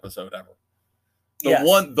best episode ever.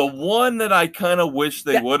 The one that I kind of wish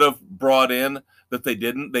they would have brought in that they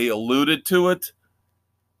didn't, they alluded to it,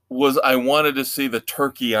 was I wanted to see the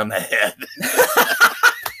turkey on the head.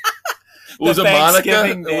 Was it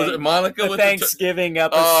Monica? The Thanksgiving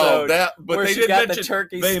episode. Oh, but where they she got mention, the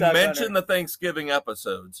turkey. They mentioned the Thanksgiving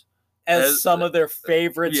episodes as some of their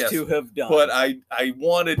favorites to have done. But I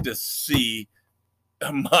wanted to see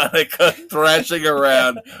Monica thrashing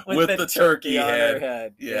around with the turkey on head. her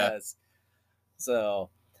head. Yeah. Yes. So,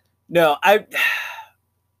 no,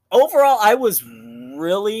 overall, I was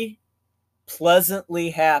really pleasantly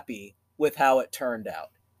happy with how it turned out.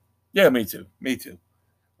 Yeah, me too. Me too.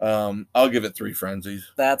 I'll give it 3 frenzies.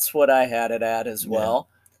 That's what I had it at as well.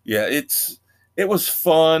 Yeah, it was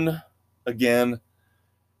fun. Again,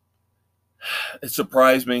 it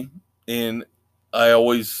surprised me, and I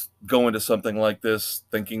always go into something like this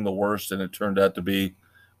thinking the worst, and it turned out to be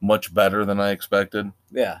much better than I expected.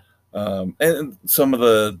 Yeah. And some of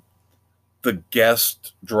the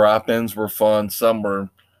guest drop-ins were fun. Some were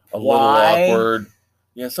a little awkward.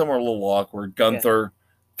 Yeah, some were a little awkward. Gunther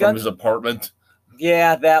from his apartment.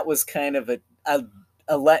 Yeah, that was kind of a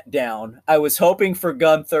letdown. I was hoping for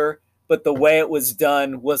Gunther, but the way it was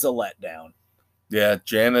done was a letdown. Yeah,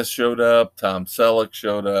 Janice showed up. Tom Selleck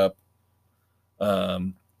showed up.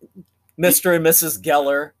 Mr. and Mrs.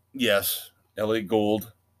 Geller. Yes, Elliot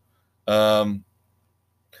Gould.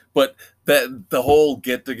 But the whole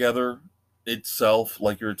get-together itself,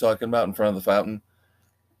 like you were talking about in front of the fountain,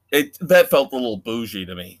 that felt a little bougie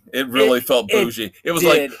to me. It really felt bougie. It was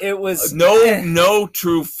like it was no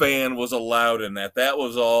true fan was allowed in that. That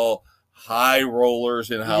was all high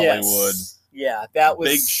rollers in Hollywood. Yes. Yeah, that was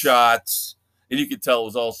big shots, and you could tell it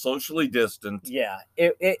was all socially distant. Yeah,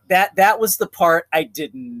 that was the part I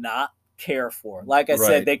did not care for. Like I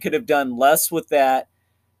said, they could have done less with that.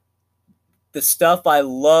 The stuff I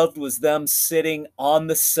loved was them sitting on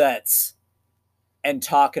the sets and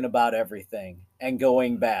talking about everything and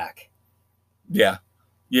going back. Yeah.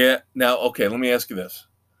 Yeah. Now, okay, let me ask you this.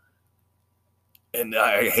 And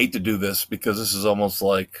I hate to do this because this is almost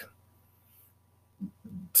like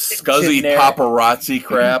scuzzy paparazzi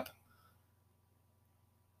crap.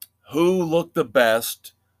 Who looked the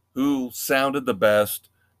best? Who sounded the best?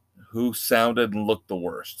 Who sounded and looked the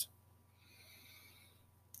worst?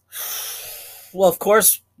 Well, of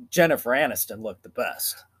course, Jennifer Aniston looked the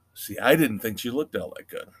best. See, I didn't think she looked all that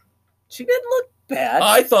good. She didn't look bad.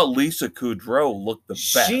 I thought Lisa Kudrow looked the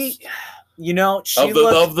best. Of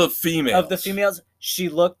the females. She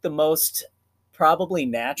looked the most probably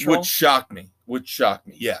natural. Which shocked me.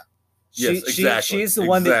 Yeah. Yes, exactly. She's the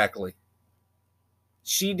one that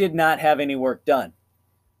she did not have any work done.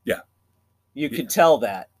 Yeah. You could tell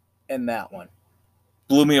that in that one.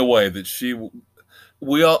 Blew me away that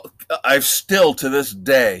I've still to this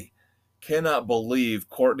day cannot believe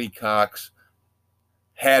Courtney Cox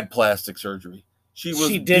had plastic surgery. She was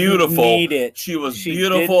beautiful. Need it. She was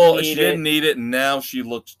beautiful. She didn't need it, and now she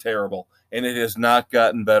looks terrible. And it has not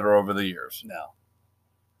gotten better over the years. No.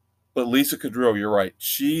 But Lisa Kudrow, you're right.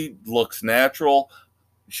 She looks natural.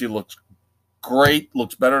 She looks great.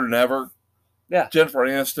 Looks better than ever. Yeah. Jennifer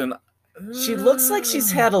Aniston. She looks like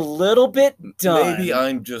she's had a little bit done. Maybe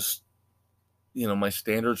I'm just, my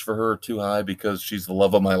standards for her are too high because she's the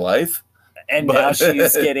love of my life. And now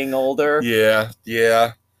she's getting older. Yeah.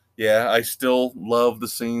 I still love the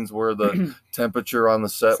scenes where the temperature on the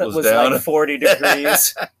set was down. Like 40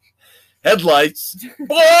 degrees. Headlights.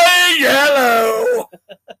 Boy, yellow.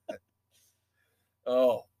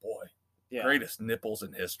 Oh, boy. Yeah. Greatest nipples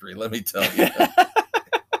in history, let me tell you.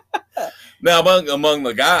 Now, among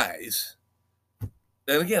the guys,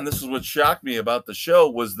 and again, this is what shocked me about the show,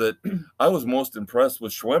 was that I was most impressed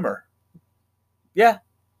with Schwimmer. Yeah.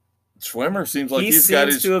 Schwimmer seems like he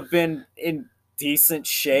seems to have been in decent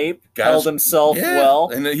shape, held himself well.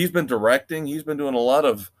 And he's been directing. He's been doing a lot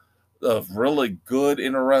of really good,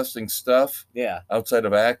 interesting stuff. Yeah. Outside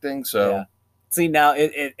of acting. So, yeah. See, now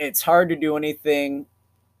it's hard to do anything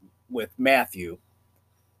with Matthew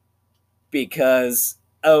because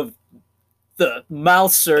of the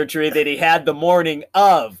mouth surgery that he had the morning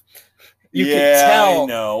of. You could tell. I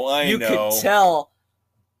know. Could tell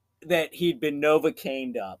that he'd been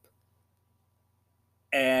Novocained up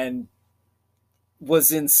and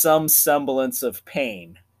was in some semblance of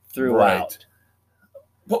pain throughout. Right.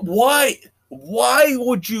 But why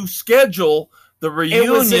would you schedule the reunion?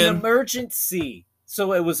 It was an emergency.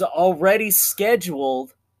 So it was already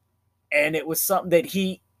scheduled, and it was something that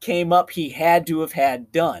he had to have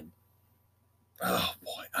had done. Oh,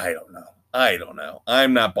 boy. I don't know.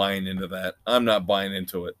 I'm not buying into that. I'm not buying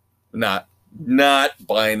into it. Not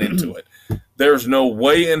buying into it. There's no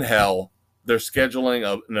way in hell they're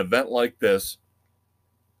scheduling an event like this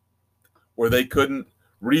where they couldn't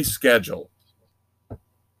reschedule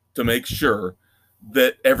to make sure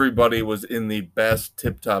that everybody was in the best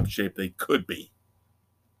tip-top shape they could be.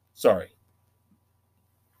 Sorry.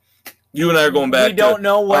 You and I are going back to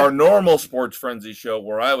our normal Sports Frenzy show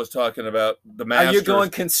where I was talking about the Masters. Are you going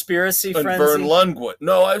conspiracy frenzy? Vern Lundquist.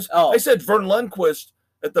 No, I said Vern Lundquist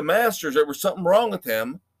at the Masters. There was something wrong with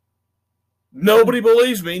him. Nobody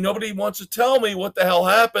believes me. Nobody wants to tell me what the hell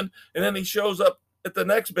happened. And then he shows up at the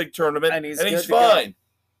next big tournament, and he's fine.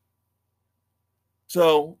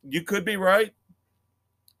 So you could be right.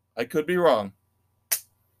 I could be wrong.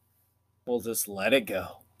 We'll just let it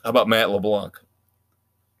go. How about Matt LeBlanc?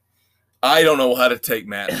 I don't know how to take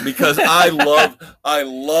Matt because I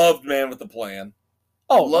loved Man with the Plan.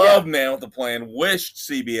 Oh, Loved Man with the Plan. Wished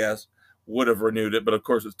CBS would have renewed it, but of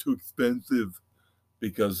course it's too expensive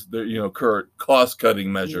because they're current cost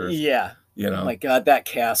cutting measures. Yeah. Oh my God, that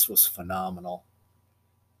cast was phenomenal.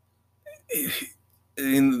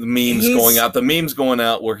 In the memes going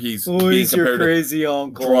out where he's being he's your compared to crazy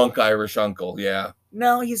uncle, drunk Irish uncle. Yeah.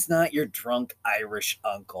 No, he's not your drunk Irish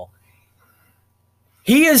uncle.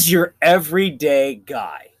 He is your everyday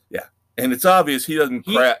guy. Yeah. And it's obvious he doesn't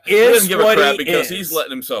give a crap because he's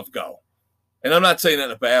letting himself go. And I'm not saying that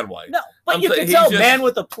in a bad way. No, but you can tell Man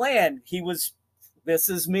with a Plan, this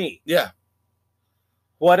is me. Yeah.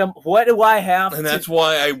 What do I have to And that's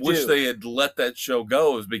why I wish they had let that show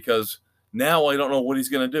go, is because now I don't know what he's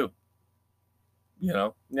going to do.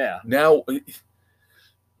 Yeah. Now,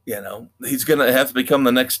 he's going to have to become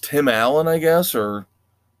the next Tim Allen, I guess, or,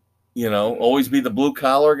 always be the blue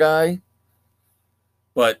collar guy.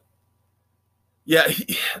 But, yeah,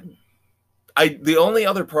 the only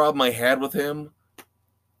other problem I had with him,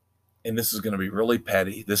 and this is going to be really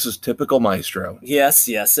petty, this is typical Maestro. Yes,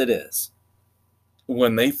 it is.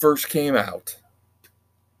 When they first came out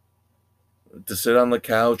to sit on the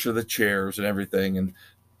couch or the chairs and everything, and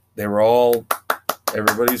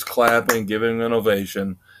everybody's clapping, giving an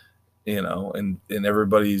ovation, and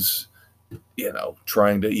everybody's,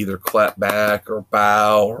 trying to either clap back or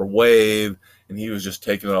bow or wave, and he was just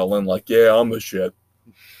taking it all in like, yeah, I'm the shit.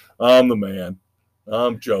 I'm the man.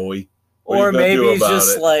 I'm Joey. Or maybe he's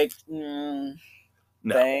just like, no,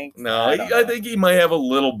 thanks. No, I think he might have a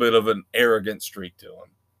little bit of an arrogant streak to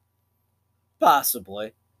him.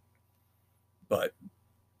 Possibly. But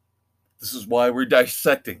this is why we're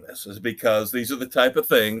dissecting this, is because these are the type of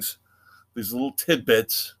things, these little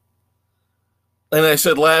tidbits. And I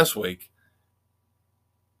said last week,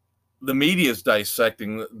 the media is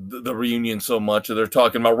dissecting the reunion so much that they're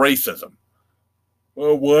talking about racism.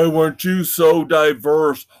 Well, why weren't you so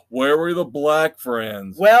diverse? Where were the black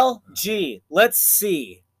friends? Well, gee, let's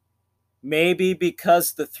see. Maybe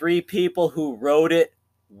because the three people who wrote it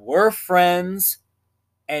were friends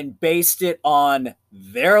and based it on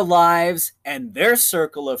their lives and their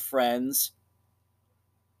circle of friends.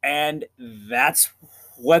 And that's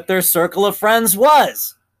what their circle of friends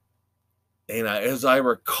was. And as I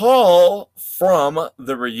recall from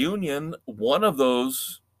the reunion, one of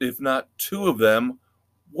those, if not two of them,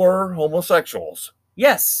 were homosexuals.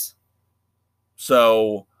 Yes.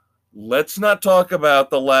 So let's not talk about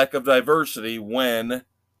the lack of diversity when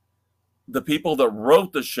the people that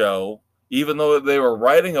wrote the show, even though they were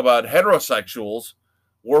writing about heterosexuals,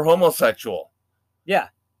 were homosexual. Yeah.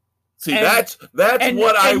 See, that's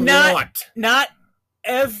what I want. Not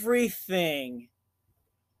everything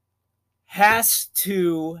has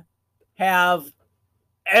to have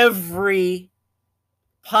every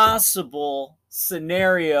possible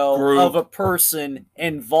scenario of a person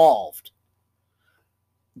involved.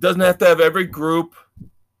 Doesn't have to have every group,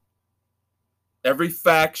 every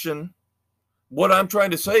faction. What I'm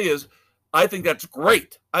trying to say is, I think that's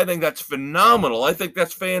great. I think that's phenomenal. I think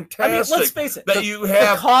that's fantastic. I mean, let's face it.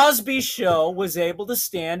 The Cosby Show was able to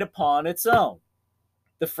stand upon its own.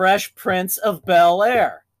 The Fresh Prince of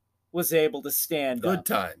Bel-Air was able to stand up.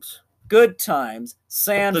 Good times.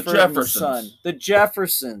 Sanford and Son. The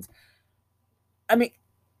Jeffersons. I mean,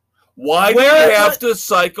 why do we have to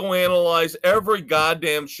psychoanalyze every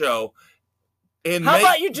goddamn show? How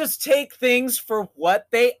about you just take things for what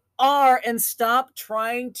they are and stop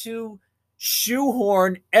trying to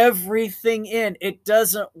shoehorn everything in? It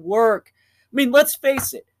doesn't work. I mean, let's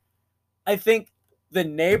face it. I think The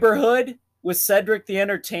Neighborhood with Cedric the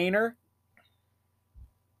Entertainer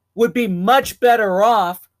would be much better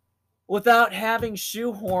off without having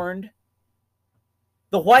shoehorned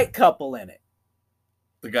the white couple in it.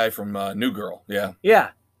 The guy from New Girl, yeah. Yeah.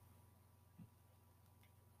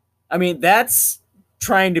 I mean, that's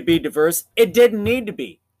trying to be diverse. It didn't need to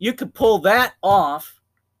be. You could pull that off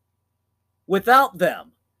without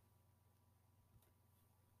them.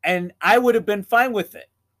 And I would have been fine with it.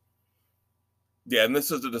 Yeah, and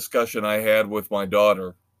this is a discussion I had with my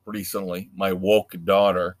daughter recently, my woke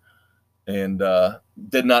daughter, and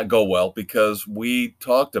did not go well because we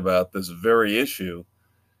talked about this very issue.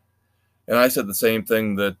 And I said the same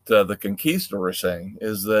thing that the Conquistador is saying,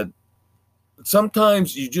 is that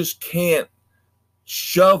sometimes you just can't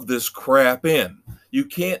shove this crap in. You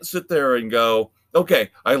can't sit there and go,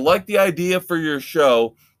 okay, I like the idea for your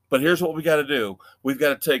show, But here's what we got to do. We've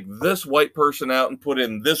got to take this white person out and put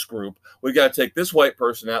in this group. We've got to take this white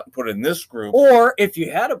person out and put in this group. Or if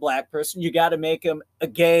you had a black person, you got to make him a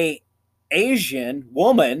gay Asian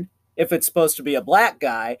woman if it's supposed to be a black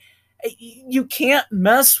guy. You can't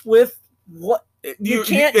mess with what you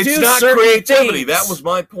can't it's do. It's not certain creativity. things. That was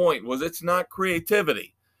my point. It's not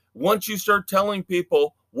creativity. Once you start telling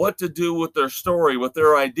people what to do with their story, with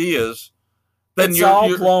their ideas, then it's all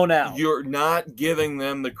blown out. You're not giving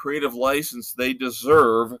them the creative license they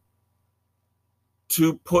deserve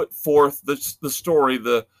to put forth the story,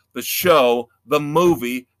 the show, the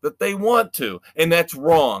movie that they want to. And that's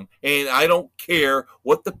wrong. And I don't care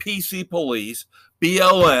what the PC police,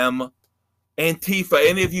 BLM, Antifa,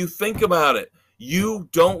 any of you think about it. You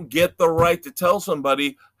don't get the right to tell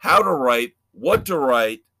somebody how to write, what to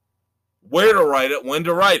write, where to write it, when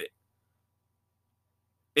to write it.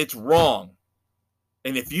 It's wrong.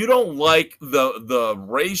 And if you don't like the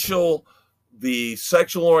racial, the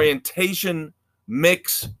sexual orientation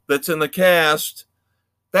mix that's in the cast,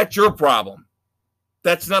 that's your problem.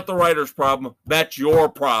 That's not the writer's problem. That's your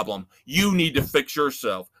problem. You need to fix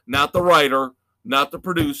yourself, not the writer, not the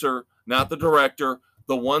producer, not the director,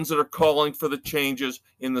 the ones that are calling for the changes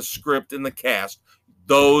in the script and the cast.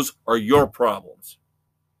 Those are your problems.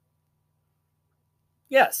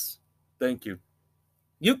 Yes. Thank you.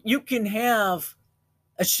 You can have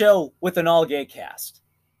a show with an all-gay cast.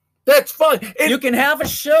 That's fine. You can have a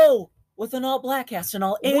show with an all-black cast, an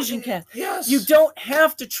all-Asian cast. Yes. You don't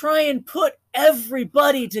have to try and put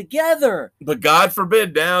everybody together. But God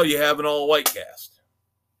forbid now you have an all-white cast.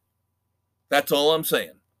 That's all I'm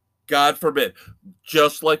saying. God forbid.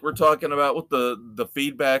 Just like we're talking about with the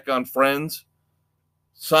feedback on Friends.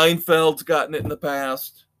 Seinfeld's gotten it in the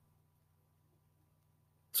past.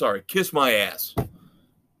 Sorry, kiss my ass.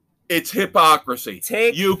 It's hypocrisy.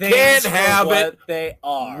 You can't have it they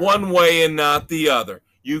are. one way and not the other.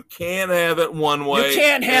 You can't have it one way. You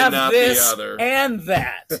can't have and not this the other. and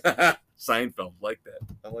that. Seinfeld, like that.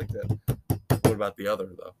 I like that. What about the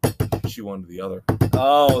other though? She wanted the other.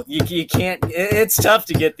 Oh, you can't. It's tough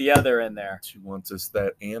to get the other in there. She wants us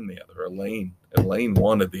that and the other. Elaine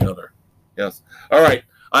wanted the other. Yes. All right.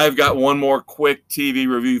 I've got one more quick TV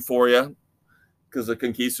review for you, because the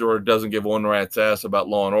Conquistador doesn't give one rat's ass about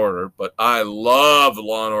Law and Order, but I love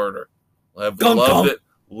Law and Order. I've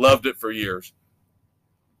loved it for years.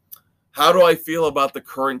 How do I feel about the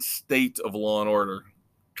current state of Law and Order?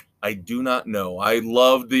 I do not know. I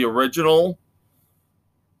loved the original,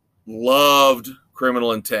 loved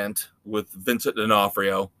Criminal Intent with Vincent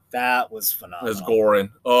D'Onofrio That was phenomenal. as Gorin.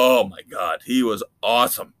 Oh my God, he was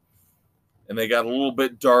awesome. And they got a little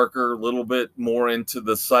bit darker, a little bit more into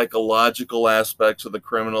the psychological aspects of the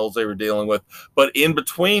criminals they were dealing with. But in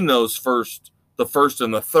between those the first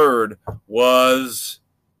and the third was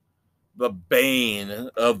the bane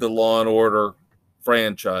of the Law and Order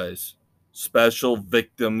franchise, Special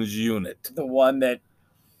Victims Unit. The one that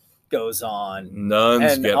goes on.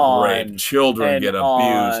 Nuns and get on raped, children get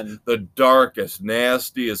abused, the darkest,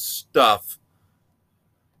 nastiest stuff.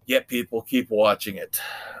 Yet people keep watching it.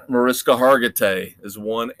 Mariska Hargitay has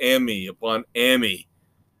won Emmy upon Emmy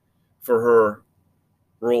for her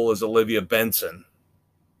role as Olivia Benson.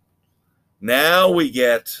 Now we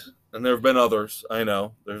get, and there have been others, I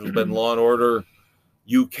know. There's been Law & Order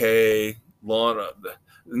UK,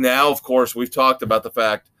 now, of course, we've talked about the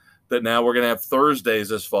fact that now we're going to have Thursdays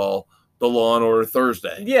this fall, the Law & Order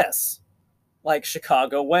Thursday. Yes. Like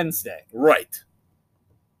Chicago Wednesday. Right.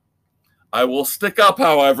 I will stick up,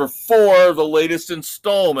 however, for the latest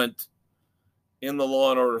installment in the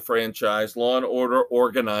Law & Order franchise, Law & Order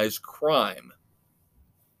Organized Crime,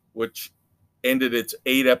 which ended its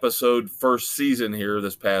 8-episode first season here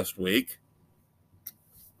this past week.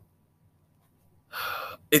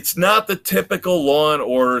 It's not the typical Law &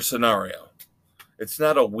 Order scenario. It's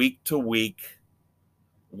not a week-to-week,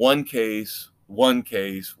 one case.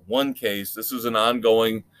 This is an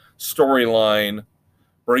ongoing storyline,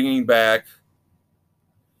 bringing back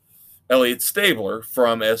Elliot Stabler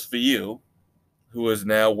from SVU, who is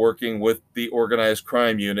now working with the Organized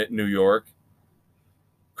Crime Unit in New York.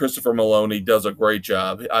 Christopher Maloney does a great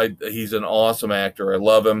job. He's an awesome actor. I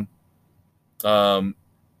love him.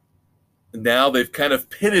 Now they've kind of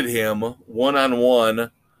pitted him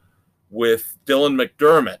one-on-one with Dylan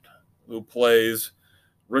McDermott, who plays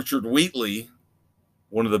Richard Wheatley,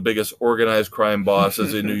 one of the biggest organized crime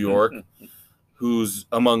bosses in New York, who's,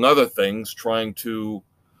 among other things, trying to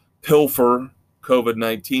pilfer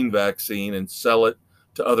COVID-19 vaccine and sell it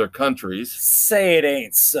to other countries. Say it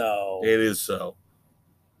ain't so. It is so.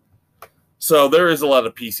 So there is a lot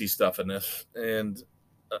of PC stuff in this, and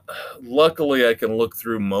luckily I can look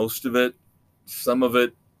through most of it. Some of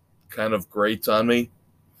it kind of grates on me.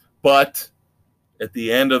 But at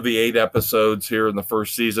the end of the 8 episodes here in the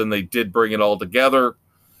first season, they did bring it all together.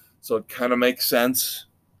 So it kind of makes sense.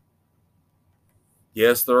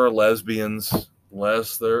 Yes, there are lesbians.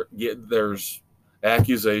 There's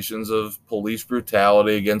accusations of police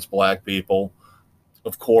brutality against black people.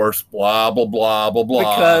 Of course, blah, blah, blah, blah,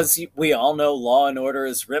 blah. Because we all know Law and Order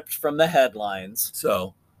is ripped from the headlines.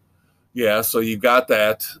 So, yeah, so you got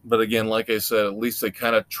that. But again, like I said, at least they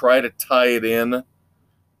kind of try to tie it in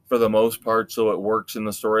for the most part so it works in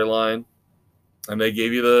the storyline. And they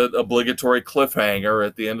gave you the obligatory cliffhanger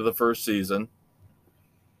at the end of the first season.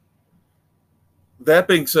 That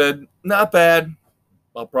being said, not bad.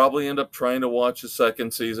 I'll probably end up trying to watch the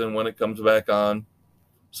second season when it comes back on.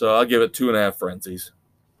 So I'll give it 2.5 frenzies.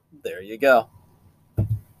 There you go.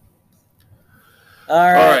 All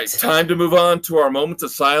right, time to move on to our moments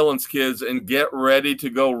of silence, kids, and get ready to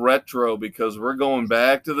go retro because we're going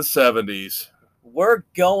back to the 70s. We're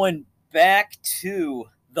going back to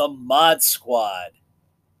the Mod Squad.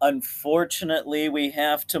 Unfortunately, we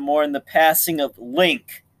have to mourn the passing of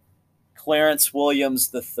Link, Clarence Williams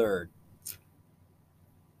III.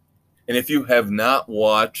 And if you have not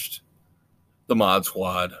watched the Mod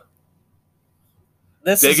Squad,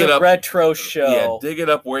 this is a retro show. Yeah, dig it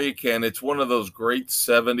up where you can. It's one of those great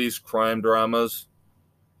 70s crime dramas.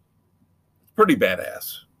 Pretty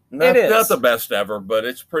badass. It is. Not the best ever, but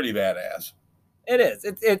it's pretty badass. It is.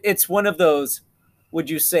 It's one of those, would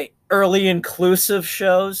you say, early inclusive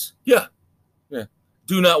shows? Yeah. Yeah.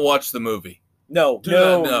 Do not watch the movie. No.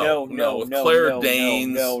 With Claire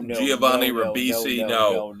Danes, Giovanni Ribisi,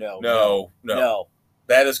 no.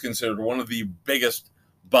 That is considered one of the biggest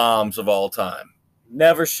bombs of all time.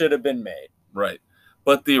 Never should have been made. Right.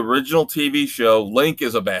 But the original TV show, Link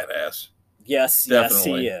is a badass. Yes,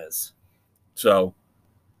 Definitely. Yes, he is. So.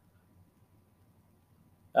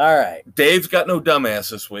 All right. Dave's got no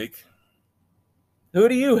dumbass this week. Who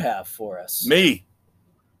do you have for us? Me,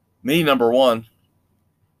 number one.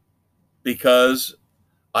 Because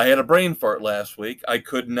I had a brain fart last week. I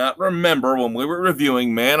could not remember when we were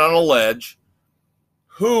reviewing Man on a Ledge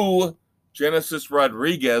who Genesis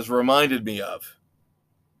Rodriguez reminded me of.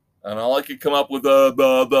 And all I could come up with the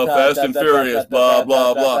Fast and Furious, blah,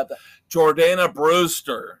 blah, blah. Jordana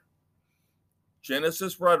Brewster.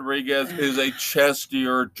 Genesis Rodriguez is a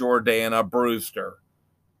chestier Jordana Brewster.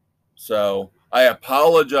 So I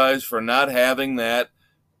apologize for not having that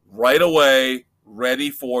right away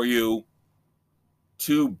ready for you.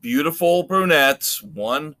 2 beautiful brunettes,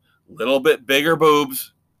 one little bit bigger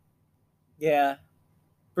boobs. Yeah,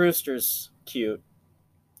 Brewster's cute.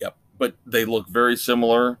 Yep, but they look very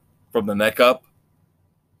similar from the neck up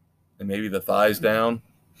and maybe the thighs down.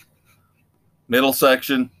 Middle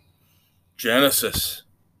section, Genesis.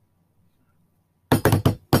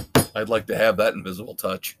 I'd like to have that invisible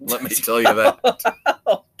touch. Let me tell you that.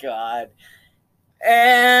 Oh, God.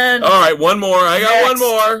 And all right, one more. I got one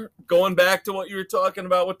more. Going back to what you were talking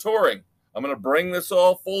about with touring. I'm going to bring this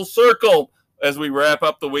all full circle as we wrap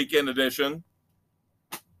up the weekend edition.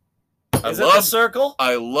 Is it the circle?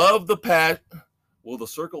 I love the Will the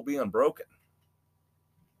circle be unbroken?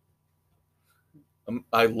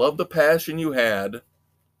 I love the passion you had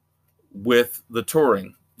with the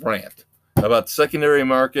touring rant about secondary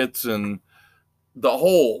markets and the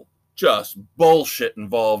whole just bullshit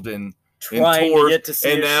involved in trying tours. To get to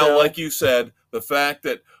see and now, show. Like you said, the fact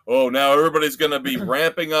that, now everybody's going to be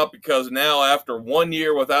ramping up because now after 1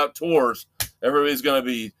 year without tours, everybody's going to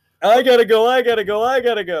be, I gotta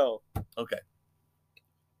go. Okay.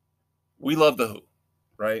 We love The Who,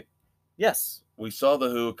 right? Yes. We saw The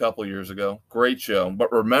Who a couple years ago. Great show.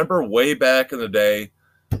 But remember way back in the day,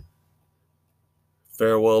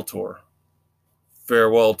 farewell tour.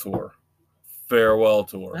 How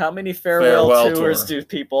many farewell tours do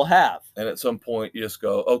people have? And at some point, you just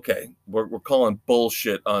go, okay, we're calling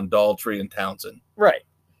bullshit on Daltrey and Townsend. Right.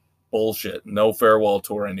 Bullshit. No farewell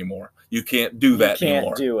tour anymore. You can't do that anymore. You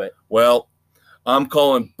can't do it. Well, I'm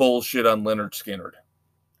calling bullshit on Leonard Skinner.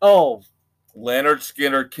 Oh. Leonard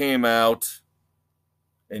Skinner came out,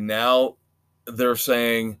 and now they're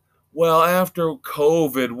saying, well, after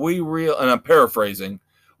COVID, and I'm paraphrasing,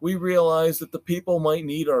 we realized that the people might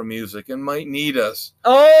need our music and might need us.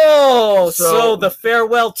 Oh, so the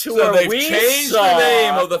farewell tour so they've changed the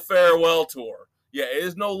name of the farewell tour. Yeah, it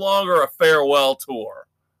is no longer a farewell tour.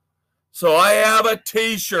 So I have a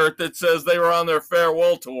T-shirt that says they were on their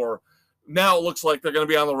farewell tour. Now it looks like they're going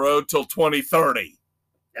to be on the road till 2030.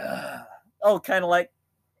 Oh, kind of like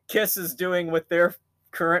Kiss is doing with their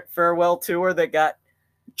current farewell tour that got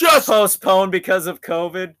Just postponed because of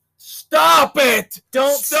COVID. stop it.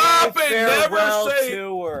 Don't stop say it. farewell Never say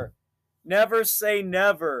to her. Never say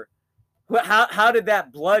never. How did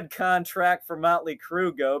that blood contract for Motley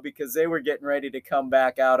Crue go? Because they were getting ready to come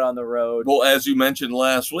back out on the road. Well, as you mentioned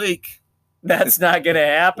last week, That's not going to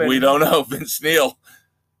happen. we don't know. Vince Neil,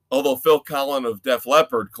 although Phil Collin of Def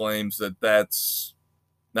Leppard claims that that's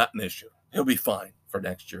not an issue. He'll be fine for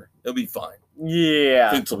next year. He'll be fine. Yeah,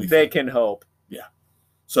 Vince will be they fine. can hope.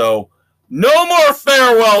 So, no more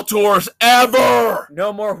farewell tours ever.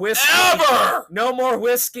 No more whiskey. Ever. No more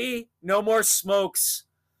whiskey. No more smokes.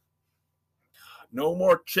 No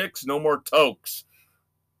more chicks, no more tokes.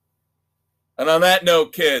 And on that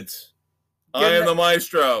note, kids, I am the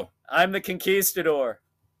maestro. I'm the conquistador.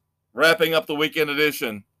 Wrapping up the weekend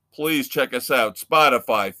edition. Please check us out.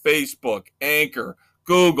 Spotify, Facebook, Anchor,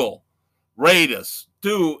 Google. Rate us.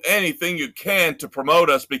 Do anything you can to promote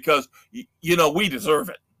us because, you know, we deserve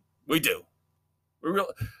it. We do.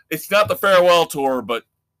 It's not the farewell tour, but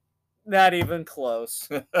Not even close.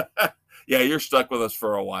 yeah, you're stuck with us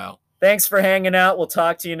for a while. Thanks for hanging out. We'll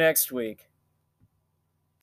talk to you next week.